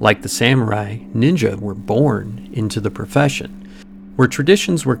 Like the samurai, ninja were born into the profession, where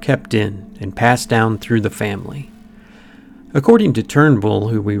traditions were kept in and passed down through the family. According to Turnbull,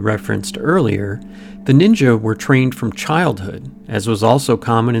 who we referenced earlier, the ninja were trained from childhood, as was also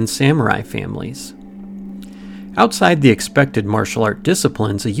common in samurai families. Outside the expected martial art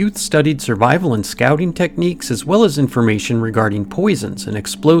disciplines, a youth studied survival and scouting techniques as well as information regarding poisons and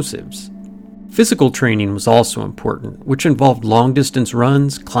explosives. Physical training was also important, which involved long-distance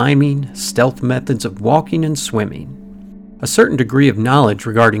runs, climbing, stealth methods of walking and swimming. A certain degree of knowledge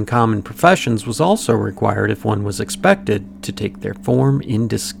regarding common professions was also required if one was expected to take their form in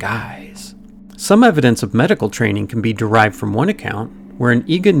disguise. Some evidence of medical training can be derived from one account, where an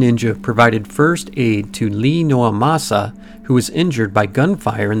Iga ninja provided first aid to Lee Noamasa, who was injured by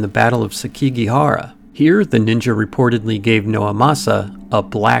gunfire in the Battle of Sekigahara. Here, the ninja reportedly gave Noamasa a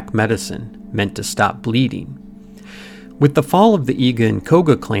black medicine, meant to stop bleeding. With the fall of the Iga and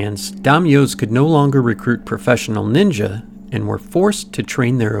Koga clans, daimyos could no longer recruit professional ninja and were forced to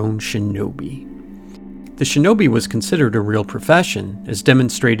train their own shinobi. The shinobi was considered a real profession, as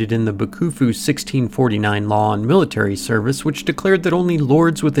demonstrated in the Bakufu 1649 law on military service, which declared that only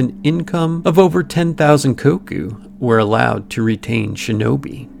lords with an income of over 10,000 koku were allowed to retain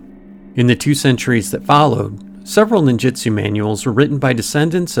shinobi. In the 2 centuries that followed, several ninjutsu manuals were written by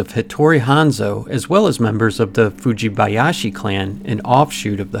descendants of Hattori Hanzo, as well as members of the Fujibayashi clan, an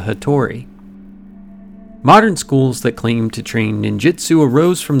offshoot of the Hattori. Modern schools that claim to train ninjutsu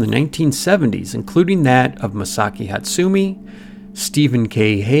arose from the 1970s, including that of Masaki Hatsumi, Stephen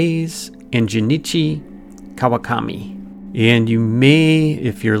K. Hayes, and Junichi Kawakami. And you may,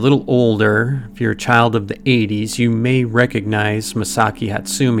 if you're a little older, if you're a child of the 80s, you may recognize Masaki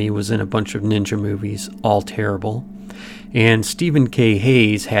Hatsumi was in a bunch of ninja movies, all terrible. And Stephen K.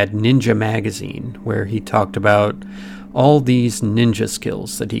 Hayes had Ninja Magazine, where he talked about all these ninja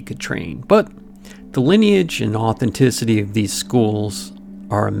skills that he could train. But the lineage and authenticity of these schools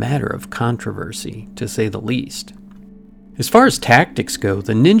are a matter of controversy, to say the least. As far as tactics go,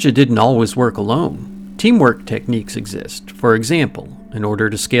 the ninja didn't always work alone. Teamwork techniques exist. For example, in order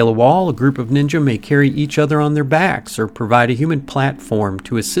to scale a wall, a group of ninja may carry each other on their backs or provide a human platform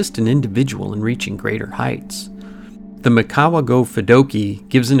to assist an individual in reaching greater heights. The Mikawa Go Fudoki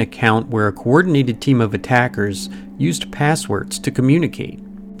gives an account where a coordinated team of attackers used passwords to communicate.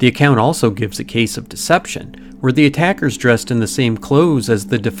 The account also gives a case of deception, where the attackers dressed in the same clothes as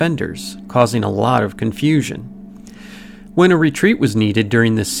the defenders, causing a lot of confusion. When a retreat was needed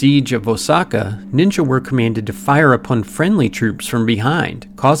during the siege of Osaka, ninja were commanded to fire upon friendly troops from behind,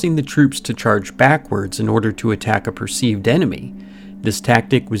 causing the troops to charge backwards in order to attack a perceived enemy. This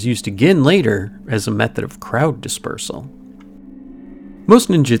tactic was used again later as a method of crowd dispersal. Most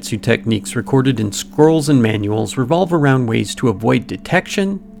ninjutsu techniques recorded in scrolls and manuals revolve around ways to avoid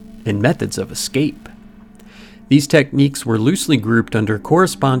detection and methods of escape. These techniques were loosely grouped under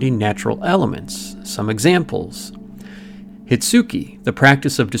corresponding natural elements. Some examples: Hitsuki, the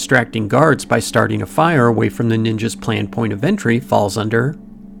practice of distracting guards by starting a fire away from the ninja's planned point of entry, falls under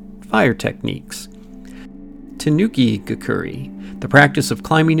fire techniques. Tanuki Gakuri, the practice of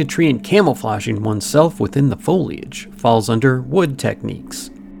climbing a tree and camouflaging oneself within the foliage, falls under wood techniques.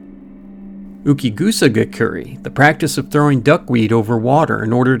 Ukigusa Gakuri, the practice of throwing duckweed over water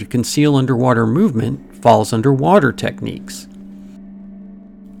in order to conceal underwater movement, falls under water techniques.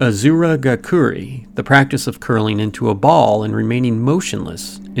 Azura Gakuri, the practice of curling into a ball and remaining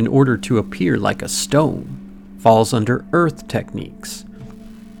motionless in order to appear like a stone, falls under earth techniques.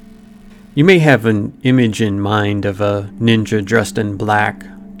 You may have an image in mind of a ninja dressed in black,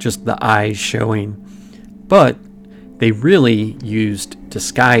 just the eyes showing, but they really used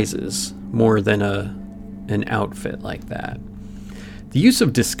disguises more than an outfit like that. The use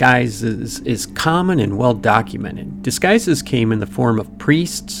of disguises is common and well documented. Disguises came in the form of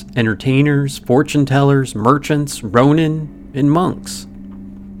priests, entertainers, fortune tellers, merchants, ronin, and monks.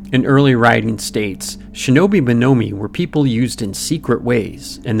 In early writing states, shinobi monomi were people used in secret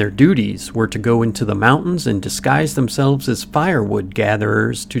ways, and their duties were to go into the mountains and disguise themselves as firewood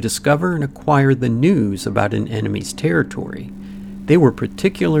gatherers to discover and acquire the news about an enemy's territory. They were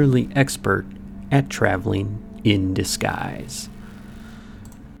particularly expert at traveling in disguise.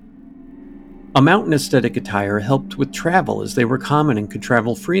 A mountain aesthetic attire helped with travel, as they were common and could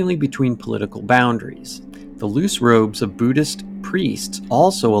travel freely between political boundaries. The loose robes of Buddhist priests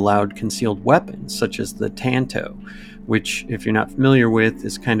also allowed concealed weapons, such as the tanto, which, if you're not familiar with,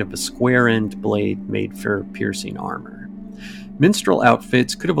 is kind of a square-end blade made for piercing armor. Minstrel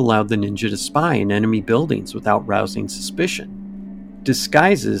outfits could have allowed the ninja to spy in enemy buildings without rousing suspicion.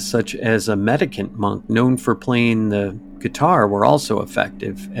 Disguises such as a mendicant monk known for playing the guitar were also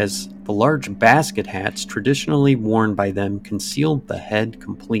effective, as the large basket hats traditionally worn by them concealed the head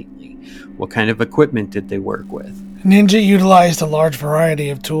completely. What kind of equipment did they work with? Ninja utilized a large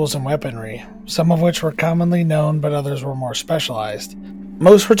variety of tools and weaponry, some of which were commonly known but others were more specialized.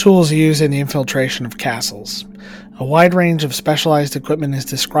 Most were tools used in the infiltration of castles. A wide range of specialized equipment is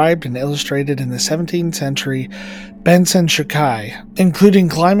described and illustrated in the 17th century Bensen Shukai, including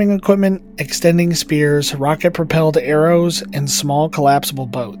climbing equipment, extending spears, rocket-propelled arrows, and small collapsible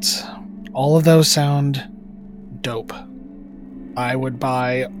boats. All of those sound dope. I would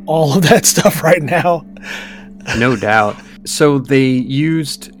buy all of that stuff right now. No doubt. So they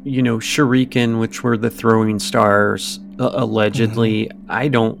used, shuriken, which were the throwing stars, allegedly. Mm-hmm. I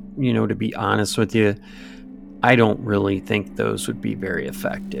don't, to be honest with you, I don't really think those would be very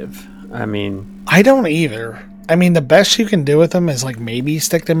effective. I don't either. The best you can do with them is maybe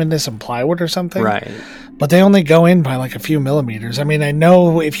stick them into some plywood or something. Right. But they only go in by a few millimeters. I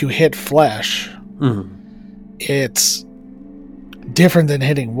know if you hit flesh, it's different than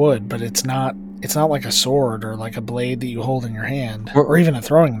hitting wood, but it's not like a sword or like a blade that you hold in your hand, or even a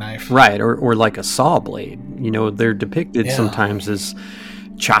throwing knife. Right, or like a saw blade. They're depicted sometimes as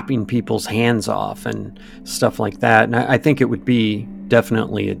chopping people's hands off and stuff like that. And I think it would be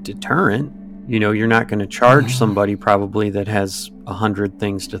definitely a deterrent. You're not going to charge somebody probably that has 100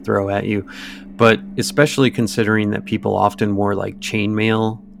 things to throw at you. But especially considering that people often wore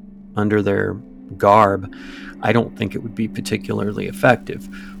chainmail under their garb, I don't think it would be particularly effective.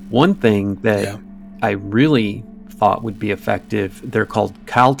 One thing that I really thought would be effective, they're called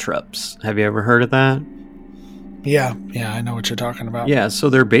caltrops. Have you ever heard of that? Yeah, I know what you're talking about. Yeah, so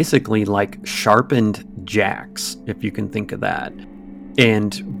they're basically like sharpened jacks, if you can think of that.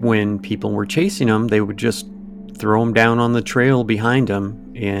 And when people were chasing them, they would just throw them down on the trail behind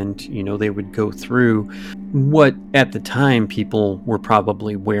them, and, they would go through what at the time people were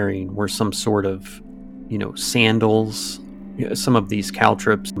probably wearing were some sort of, sandals. Some of these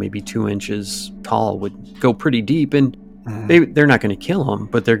caltrops, maybe 2 inches tall, would go pretty deep, and they're not going to kill them,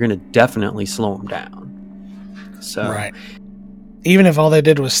 but they're going to definitely slow them down. So, right. Even if all they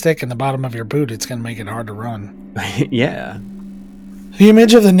did was stick in the bottom of your boot, it's going to make it hard to run. Yeah. The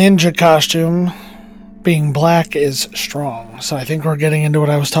image of the ninja costume being black is strong, so I think we're getting into what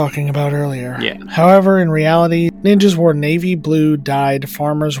I was talking about earlier. Yeah. However, in reality, ninjas wore navy blue dyed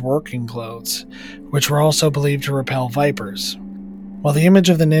farmers' working clothes, which were also believed to repel vipers. While the image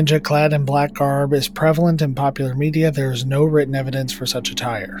of the ninja clad in black garb is prevalent in popular media, there is no written evidence for such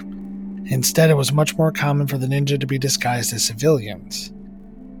attire. Instead, it was much more common for the ninja to be disguised as civilians.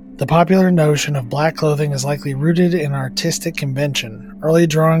 The popular notion of black clothing is likely rooted in artistic convention. Early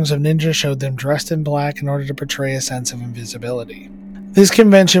drawings of ninjas showed them dressed in black in order to portray a sense of invisibility. This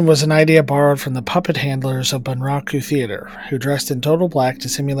convention was an idea borrowed from the puppet handlers of Bunraku Theater, who dressed in total black to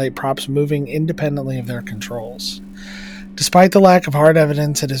simulate props moving independently of their controls. Despite the lack of hard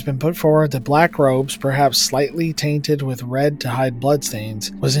evidence, it has been put forward that black robes, perhaps slightly tainted with red to hide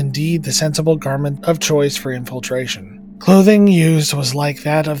bloodstains, was indeed the sensible garment of choice for infiltration. Clothing used was like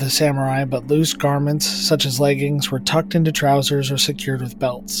that of the samurai, but loose garments, such as leggings, were tucked into trousers or secured with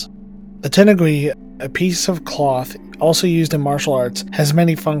belts. The tenugui, a piece of cloth also used in martial arts, has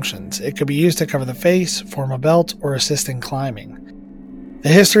many functions. It could be used to cover the face, form a belt, or assist in climbing. The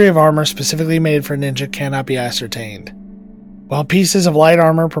history of armor specifically made for ninja cannot be ascertained. While pieces of light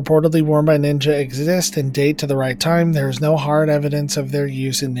armor purportedly worn by ninja exist and date to the right time, there is no hard evidence of their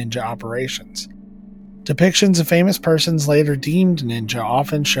use in ninja operations. Depictions of famous persons later deemed ninja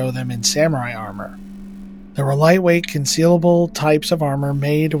often show them in samurai armor. There were lightweight, concealable types of armor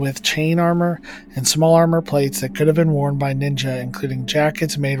made with chain armor and small armor plates that could have been worn by ninja, including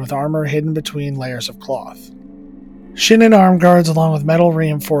jackets made with armor hidden between layers of cloth. Shinin arm guards, along with metal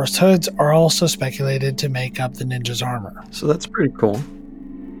reinforced hoods, are also speculated to make up the ninja's armor. So that's pretty cool.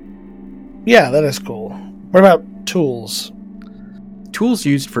 Yeah, that is cool. What about tools? Tools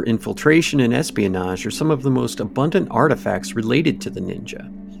used for infiltration and espionage are some of the most abundant artifacts related to the ninja.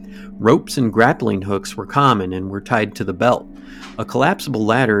 Ropes and grappling hooks were common and were tied to the belt. A collapsible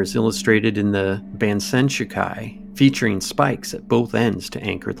ladder is illustrated in the Bansenshikai, featuring spikes at both ends to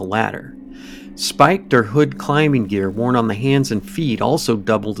anchor the ladder. Spiked or hood climbing gear worn on the hands and feet also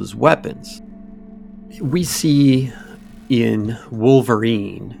doubled as weapons. We see in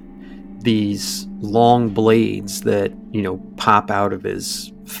Wolverine these long blades that, pop out of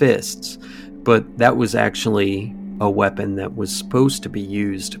his fists, but that was actually a weapon that was supposed to be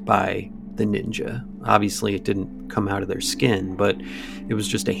used by the ninja. Obviously, it didn't come out of their skin, but it was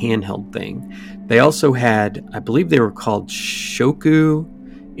just a handheld thing. They also had, I believe they were called shoku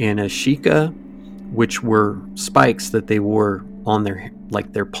and ashika, which were spikes that they wore on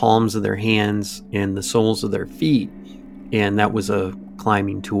their palms of their hands and the soles of their feet, and that was a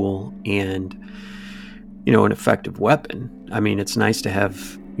climbing tool and an effective weapon. I mean, it's nice to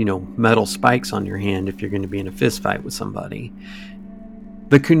have metal spikes on your hand if you're going to be in a fist fight with somebody.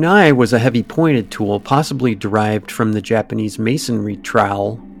 The kunai was a heavy pointed tool, possibly derived from the Japanese masonry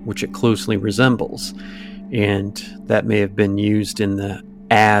trowel, which it closely resembles, and that may have been used in the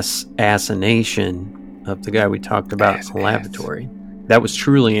assassination of the guy we talked about in the lavatory. That was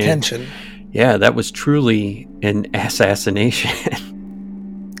truly tension. Yeah, that was truly an assassination.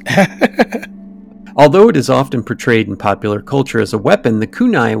 Although it is often portrayed in popular culture as a weapon, the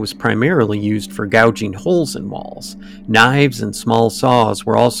kunai was primarily used for gouging holes in walls. Knives and small saws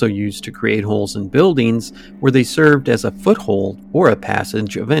were also used to create holes in buildings where they served as a foothold or a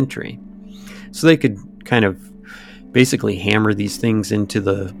passage of entry. So they could kind of basically hammer these things into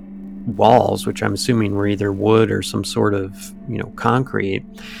the walls, which I'm assuming were either wood or some sort of, concrete,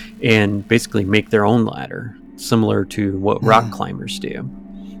 and basically make their own ladder, similar to what rock climbers do.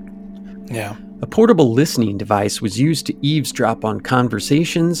 Yeah. A portable listening device was used to eavesdrop on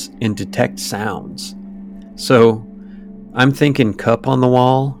conversations and detect sounds. So, I'm thinking cup on the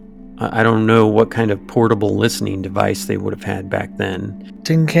wall. I don't know what kind of portable listening device they would have had back then.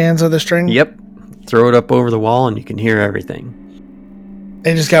 Tin cans with a string? Yep. Throw it up over the wall and you can hear everything.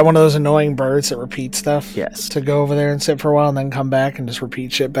 They just got one of those annoying birds that repeat stuff. Yes. To go over there and sit for a while and then come back and just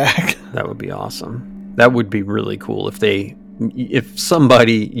repeat shit back. That would be awesome. That would be really cool if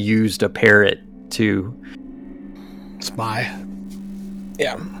somebody used a parrot to spy.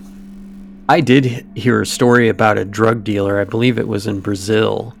 Yeah. I did hear a story about a drug dealer, I believe it was in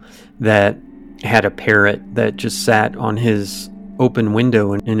Brazil, that had a parrot that just sat on his open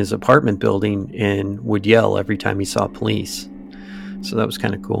window in his apartment building and would yell every time he saw police. So that was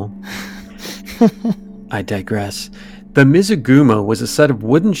kind of cool. I digress. The Mizugumo was a set of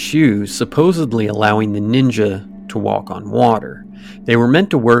wooden shoes supposedly allowing the ninja to walk on water. They were meant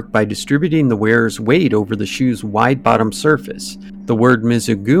to work by distributing the wearer's weight over the shoe's wide-bottom surface. The word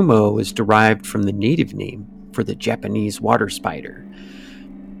Mizugumo is derived from the native name for the Japanese water spider.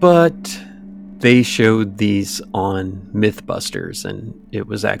 But they showed these on Mythbusters, and it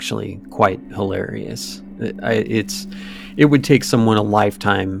was actually quite hilarious. It would take someone a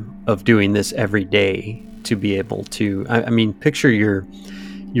lifetime of doing this every day to be able to... I mean, picture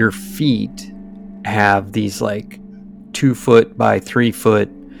your feet have these 2 foot by 3 foot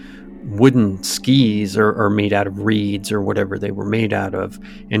wooden skis or made out of reeds or whatever they were made out of,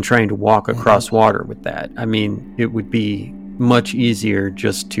 and trying to walk across water with that. I mean, it would be much easier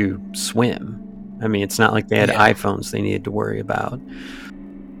just to swim. I mean, it's not like they had iPhones they needed to worry about.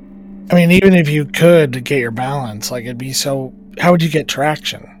 I mean, even if you could get your balance, it'd be so... How would you get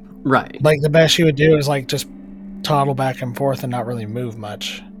traction? Right. The best you would do is, just toddle back and forth and not really move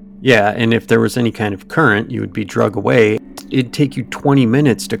much. Yeah, and if there was any kind of current, you would be drug away. It'd take you 20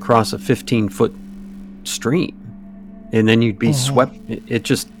 minutes to cross a 15-foot stream, and then you'd be swept.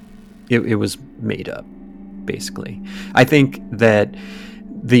 It was made up, basically. I think that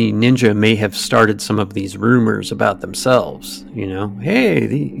the ninja may have started some of these rumors about themselves. Hey,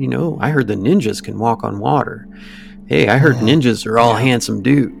 I heard the ninjas can walk on water. Hey, I heard ninjas are all handsome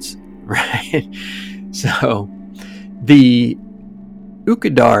dudes, right? So, the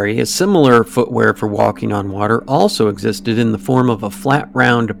ukidari, a similar footwear for walking on water, also existed in the form of a flat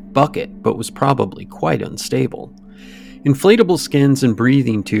round bucket, but was probably quite unstable. Inflatable skins and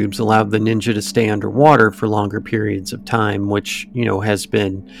breathing tubes allowed the ninja to stay underwater for longer periods of time, which, has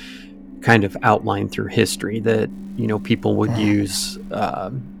been kind of outlined through history that, people would use,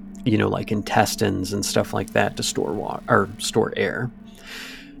 like intestines and stuff like that to store water or store air.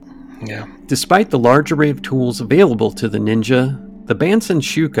 Yeah. Despite the large array of tools available to the ninja, the Bansen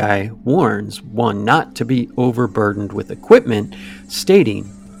Shukai warns one not to be overburdened with equipment, stating,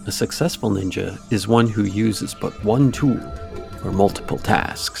 "A successful ninja is one who uses but one tool for multiple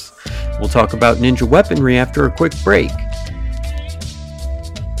tasks." We'll talk about ninja weaponry after a quick break.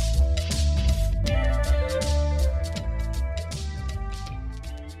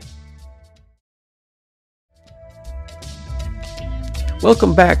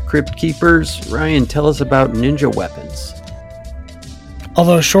 Welcome back, Crypt Keepers. Ryan, tell us about ninja weapons.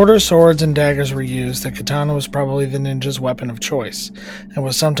 Although shorter swords and daggers were used, the katana was probably the ninja's weapon of choice, and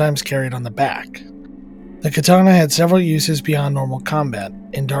was sometimes carried on the back. The katana had several uses beyond normal combat.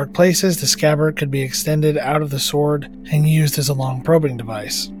 In dark places, the scabbard could be extended out of the sword and used as a long probing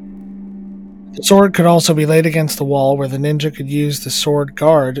device. The sword could also be laid against the wall, where the ninja could use the sword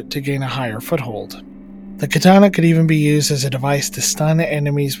guard to gain a higher foothold. The katana could even be used as a device to stun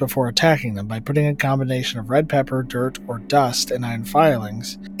enemies before attacking them by putting a combination of red pepper, dirt, or dust and iron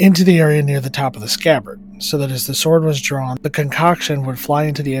filings into the area near the top of the scabbard, so that as the sword was drawn, the concoction would fly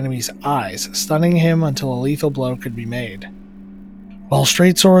into the enemy's eyes, stunning him until a lethal blow could be made. While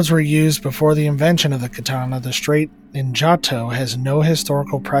straight swords were used before the invention of the katana, the straight ninjato has no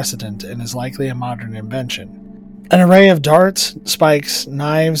historical precedent and is likely a modern invention. An array of darts, spikes,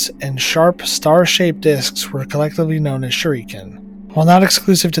 knives, and sharp star-shaped discs were collectively known as shuriken. While not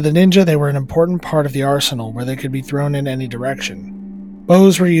exclusive to the ninja, they were an important part of the arsenal where they could be thrown in any direction.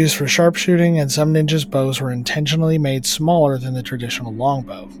 Bows were used for sharpshooting, and some ninjas' bows were intentionally made smaller than the traditional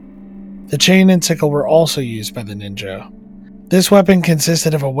longbow. The chain and sickle were also used by the ninja. This weapon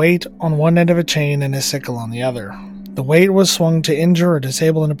consisted of a weight on one end of a chain and a sickle on the other. The weight was swung to injure or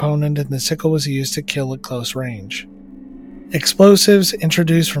disable an opponent, and the sickle was used to kill at close range. Explosives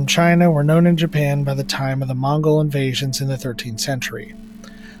introduced from China were known in Japan by the time of the Mongol invasions in the 13th century.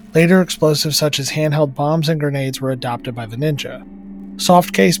 Later, explosives such as handheld bombs and grenades were adopted by the ninja.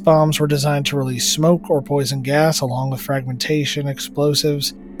 Soft-case bombs were designed to release smoke or poison gas, along with fragmentation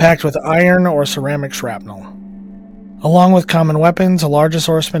explosives packed with iron or ceramic shrapnel. Along with common weapons, a large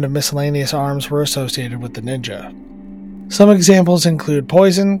assortment of miscellaneous arms were associated with the ninja. Some examples include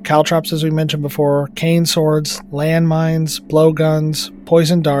poison, caltrops as we mentioned before, cane swords, landmines, blowguns,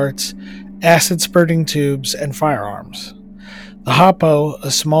 poison darts, acid-spurting tubes, and firearms. The hoppo, a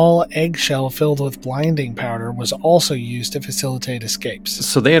small eggshell filled with blinding powder, was also used to facilitate escapes.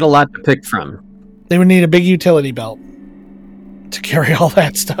 So they had a lot to pick from. They would need a big utility belt to carry all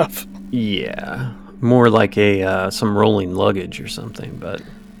that stuff. Yeah, more like some rolling luggage or something, but...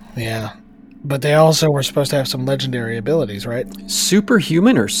 Yeah. But they also were supposed to have some legendary abilities, right?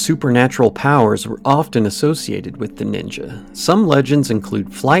 Superhuman or supernatural powers were often associated with the ninja. Some legends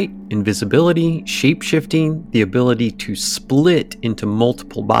include flight, invisibility, shape-shifting, the ability to split into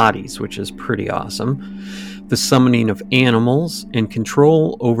multiple bodies, which is pretty awesome, the summoning of animals, and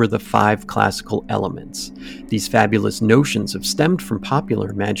control over the 5 classical elements. These fabulous notions have stemmed from popular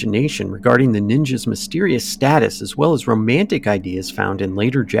imagination regarding the ninja's mysterious status, as well as romantic ideas found in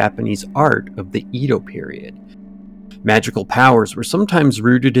later Japanese art of the Edo period. Magical powers were sometimes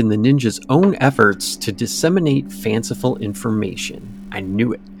rooted in the ninja's own efforts to disseminate fanciful information. I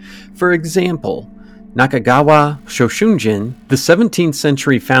knew it. For example, Nakagawa Shoshunjin, the 17th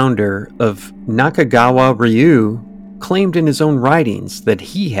century founder of Nakagawa Ryu, claimed in his own writings that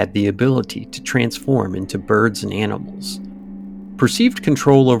he had the ability to transform into birds and animals. Perceived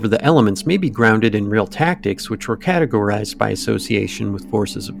control over the elements may be grounded in real tactics which were categorized by association with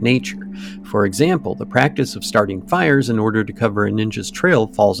forces of nature. For example, the practice of starting fires in order to cover a ninja's trail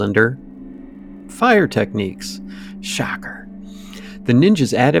falls under fire techniques. Shocker. The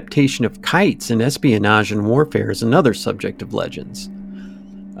ninja's adaptation of kites in espionage and warfare is another subject of legends.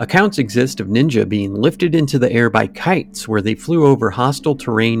 Accounts exist of ninja being lifted into the air by kites, where they flew over hostile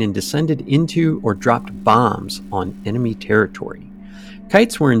terrain and descended into or dropped bombs on enemy territory.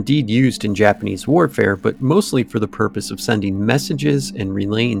 Kites were indeed used in Japanese warfare, but mostly for the purpose of sending messages and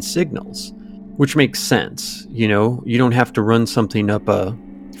relaying signals, which makes sense. You don't have to run something up a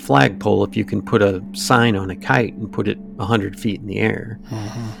flagpole if you can put a sign on a kite and put it 100 feet in the air.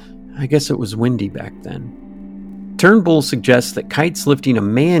 I guess it was windy back then. Turnbull suggests that kites lifting a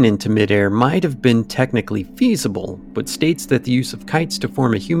man into midair might have been technically feasible, but states that the use of kites to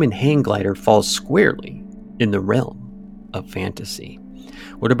form a human hang glider falls squarely in the realm of fantasy.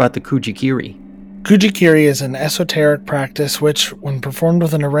 What about the Kujikiri? Kujikiri is an esoteric practice which, when performed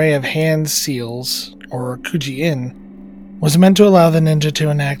with an array of hand seals, or kuji-in, was meant to allow the ninja to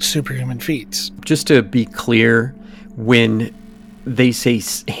enact superhuman feats. Just to be clear, when they say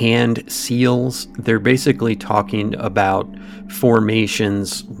hand seals, they're basically talking about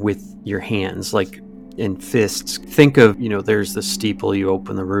formations with your hands, like in fists. Think of, there's the steeple, you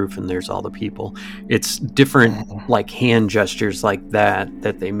open the roof and there's all the people. It's different like hand gestures like that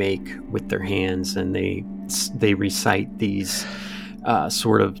they make with their hands, and they recite these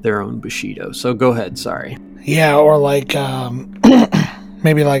sort of their own Bushido. So go ahead, sorry. Yeah, or like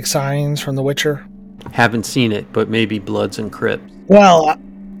maybe like signs from The Witcher. Haven't seen it, but maybe Bloods and Crips. Well,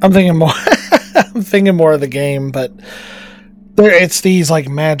 I'm thinking more. I'm thinking more of the game, but it's these like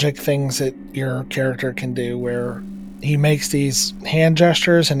magic things that your character can do, where he makes these hand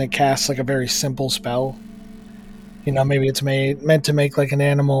gestures and it casts like a very simple spell. Maybe it's meant to make like an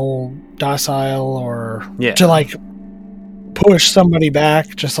animal docile, or to like push somebody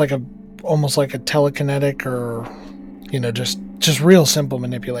back, just like almost like a telekinetic, or just real simple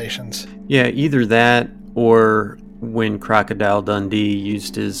manipulations. Yeah, either that, or when Crocodile Dundee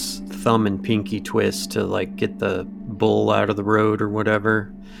used his thumb and pinky twist to like get the bull out of the road or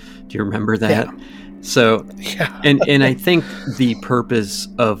whatever. Do you remember that? Yeah. So, yeah. and I think the purpose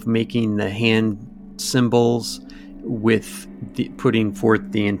of making the hand symbols with putting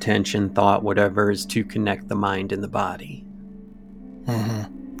forth the intention, thought, whatever, is to connect the mind and the body.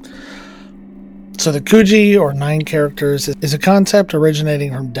 Mm-hmm. So the Kuji, or 9 characters, is a concept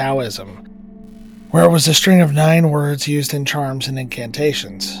originating from Taoism, where it was a string of 9 words used in charms and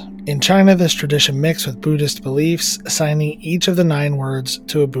incantations. In China, this tradition mixed with Buddhist beliefs, assigning each of the 9 words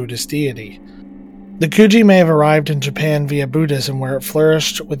to a Buddhist deity. The Kuji may have arrived in Japan via Buddhism, where it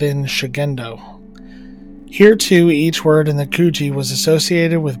flourished within Shugendo. Here too, each word in the Kuji was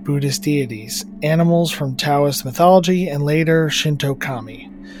associated with Buddhist deities, animals from Taoist mythology, and later Shinto kami.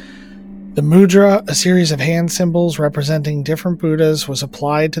 The mudra, a series of hand symbols representing different Buddhas, was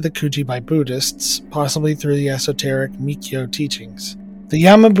applied to the Kuji by Buddhists, possibly through the esoteric Mikyo teachings. The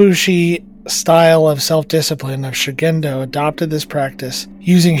Yamabushi style of self-discipline of Shugendo adopted this practice,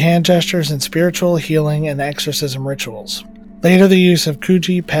 using hand gestures in spiritual, healing, and exorcism rituals. Later, the use of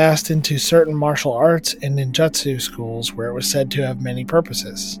Kuji passed into certain martial arts and ninjutsu schools, where it was said to have many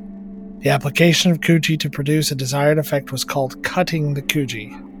purposes. The application of Kuji to produce a desired effect was called cutting the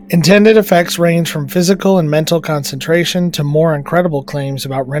Kuji. Intended effects range from physical and mental concentration to more incredible claims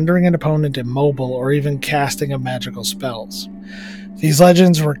about rendering an opponent immobile or even casting of magical spells. These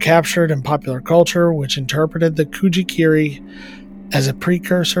legends were captured in popular culture, which interpreted the Kujikiri as a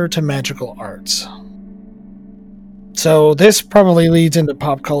precursor to magical arts. So this probably leads into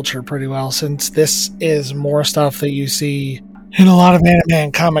pop culture pretty well, since this is more stuff that you see in a lot of anime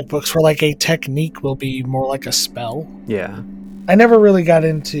and comic books, where like a technique will be more like a spell. Yeah. I never really got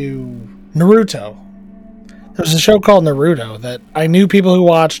into Naruto. There's a show called Naruto that I knew people who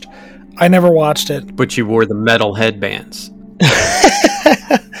watched. I never watched it. But you wore the metal headbands.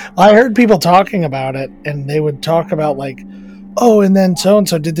 I heard people talking about it, and they would talk about like, oh, and then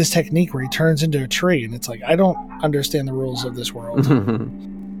so-and-so did this technique where he turns into a tree. And it's like, I don't understand the rules of this world.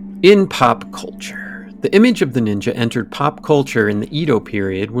 In pop culture, the image of the ninja entered pop culture in the Edo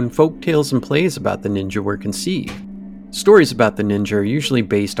period, when folk tales and plays about the ninja were conceived. Stories about the ninja are usually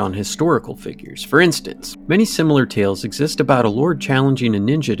based on historical figures. For instance, many similar tales exist about a lord challenging a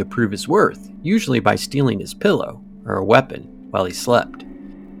ninja to prove his worth, usually by stealing his pillow, or a weapon, while he slept.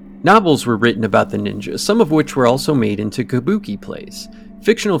 Novels were written about the ninja, some of which were also made into kabuki plays.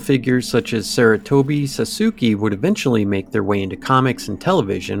 Fictional figures such as Saratobi Sasuke would eventually make their way into comics and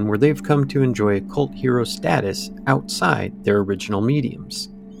television, where they've come to enjoy a cult hero status outside their original mediums.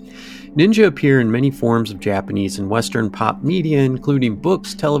 Ninja appear in many forms of Japanese and Western pop media, including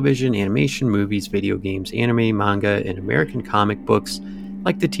books, television, animation, movies, video games, anime, manga, and American comic books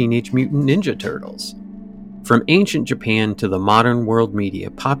like the Teenage Mutant Ninja Turtles. From ancient Japan to the modern world media,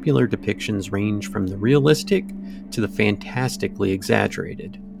 popular depictions range from the realistic to the fantastically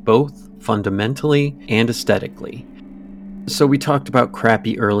exaggerated, both fundamentally and aesthetically. So we talked about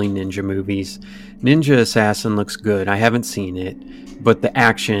crappy early ninja movies. Ninja Assassin looks good. I haven't seen it, but the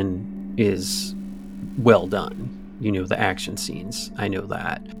action is well done. The action scenes. I know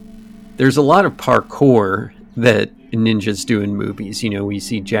that. There's a lot of parkour that ninjas do in movies. We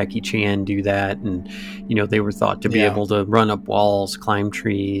see Jackie Chan do that, and they were thought to be able to run up walls, climb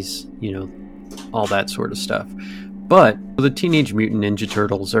trees, all that sort of stuff. But the Teenage Mutant Ninja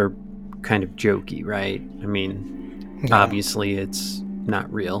Turtles are kind of jokey, right? I mean, obviously it's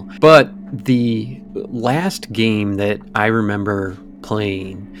not real. But the last game that I remember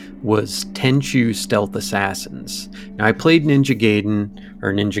playing was Tenchu Stealth Assassins. Now, I played Ninja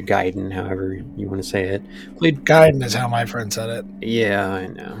Gaiden, however you want to say it. Played Gaiden is how my friend said it. Yeah, I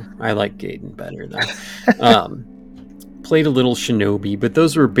know. I like Gaiden better, though. Played a little Shinobi, but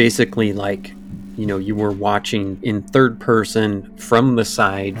those were basically like, you were watching in third person from the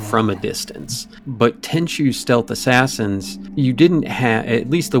side, from a distance. But Tenchu Stealth Assassins, you didn't have, at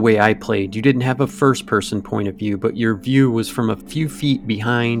least the way I played, you didn't have a first person point of view, but your view was from a few feet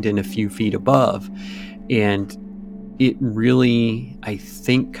behind and a few feet above. And it really, I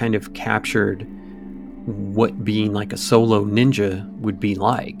think, kind of captured what being like a solo ninja would be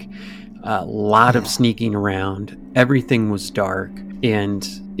like. A lot of sneaking around, everything was dark, and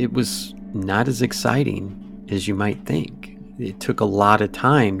it was not as exciting as you might think. It took a lot of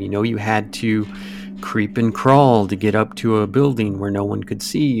time. You had to creep and crawl to get up to a building where no one could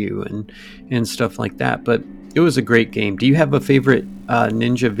see you and stuff like that. But it was a great game. Do you have a favorite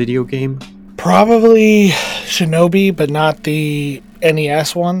ninja video game? Probably Shinobi, but not the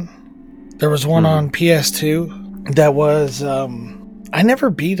NES one. There was one on PS2 that was... I never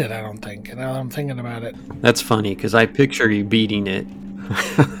beat it, I don't think, now that I'm thinking about it. That's funny, because I picture you beating it.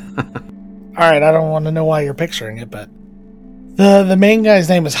 Alright, I don't want to know why you're picturing it, but... The main guy's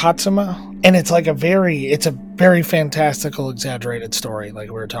name is Hatsuma, and it's a very fantastical, exaggerated story, like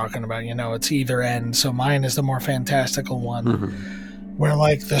we were talking about. It's either end, so mine is the more fantastical one, where,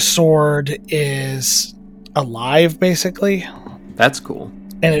 the sword is alive, basically. That's cool.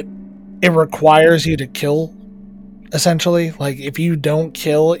 And it requires you to kill, essentially. If you don't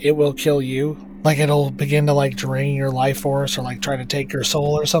kill, it will kill you. It'll begin to, drain your life force or, try to take your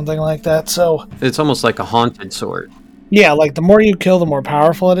soul or something like that. So it's almost like a haunted sword. Yeah, the more you kill, the more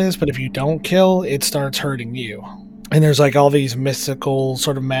powerful it is. But if you don't kill, it starts hurting you. And there's, all these mystical,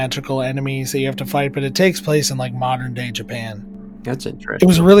 sort of magical enemies that you have to fight. But it takes place in, modern-day Japan. That's interesting. It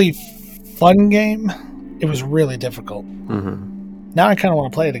was a really fun game. It was really difficult. Now I kind of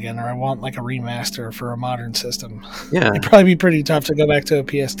want to play it again, or I want, a remaster for a modern system. Yeah. It'd probably be pretty tough to go back to a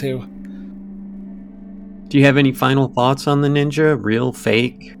PS2. Do you have any final thoughts on the Ninja? Real,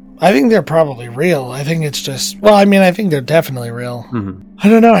 fake? I think they're probably real. I think it's just... Well, I think they're definitely real. I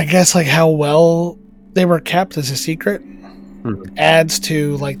don't know. I guess, how well they were kept as a secret adds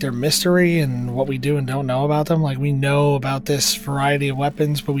to, their mystery and what we do and don't know about them. We know about this variety of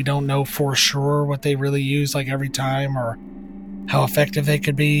weapons, but we don't know for sure what they really use, every time, or how effective they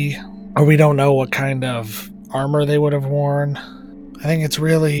could be. Or we don't know what kind of armor they would have worn. I think it's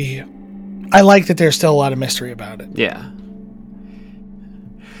really... I like that there's still a lot of mystery about it. Yeah.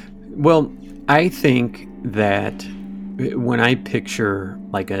 Well, I think that when I picture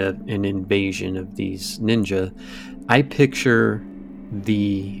an invasion of these ninja, I picture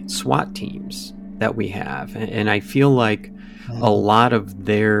the SWAT teams that we have. And I feel like a lot of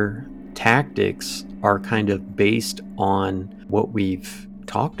their tactics are kind of based on what we've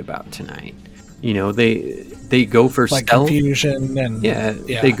talked about tonight. They go for stealth. Confusion and... Yeah,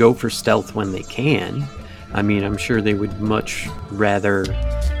 they go for stealth when they can. I'm sure they would much rather,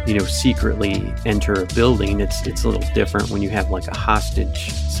 secretly enter a building. It's a little different when you have a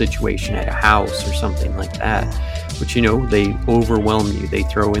hostage situation at a house or something like that. But, they overwhelm you. They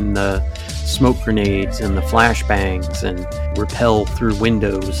throw in the smoke grenades and the flashbangs and repel through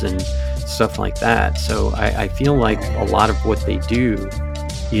windows and stuff like that. So I feel like a lot of what they do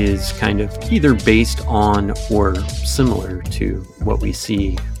is kind of either based on or similar to what we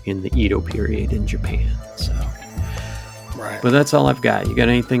see in the Edo period in Japan. So, right. But that's all I've got. You got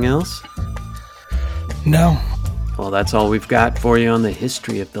anything else? No. Well, that's all we've got for you on the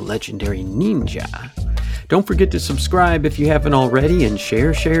history of the legendary ninja. Don't forget to subscribe if you haven't already, and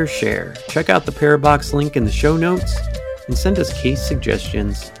share. Check out the Parabox link in the show notes, and send us case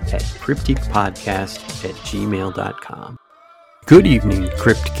suggestions at crypticpodcast@gmail.com. Good evening,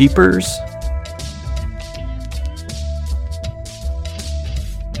 Crypt Keepers.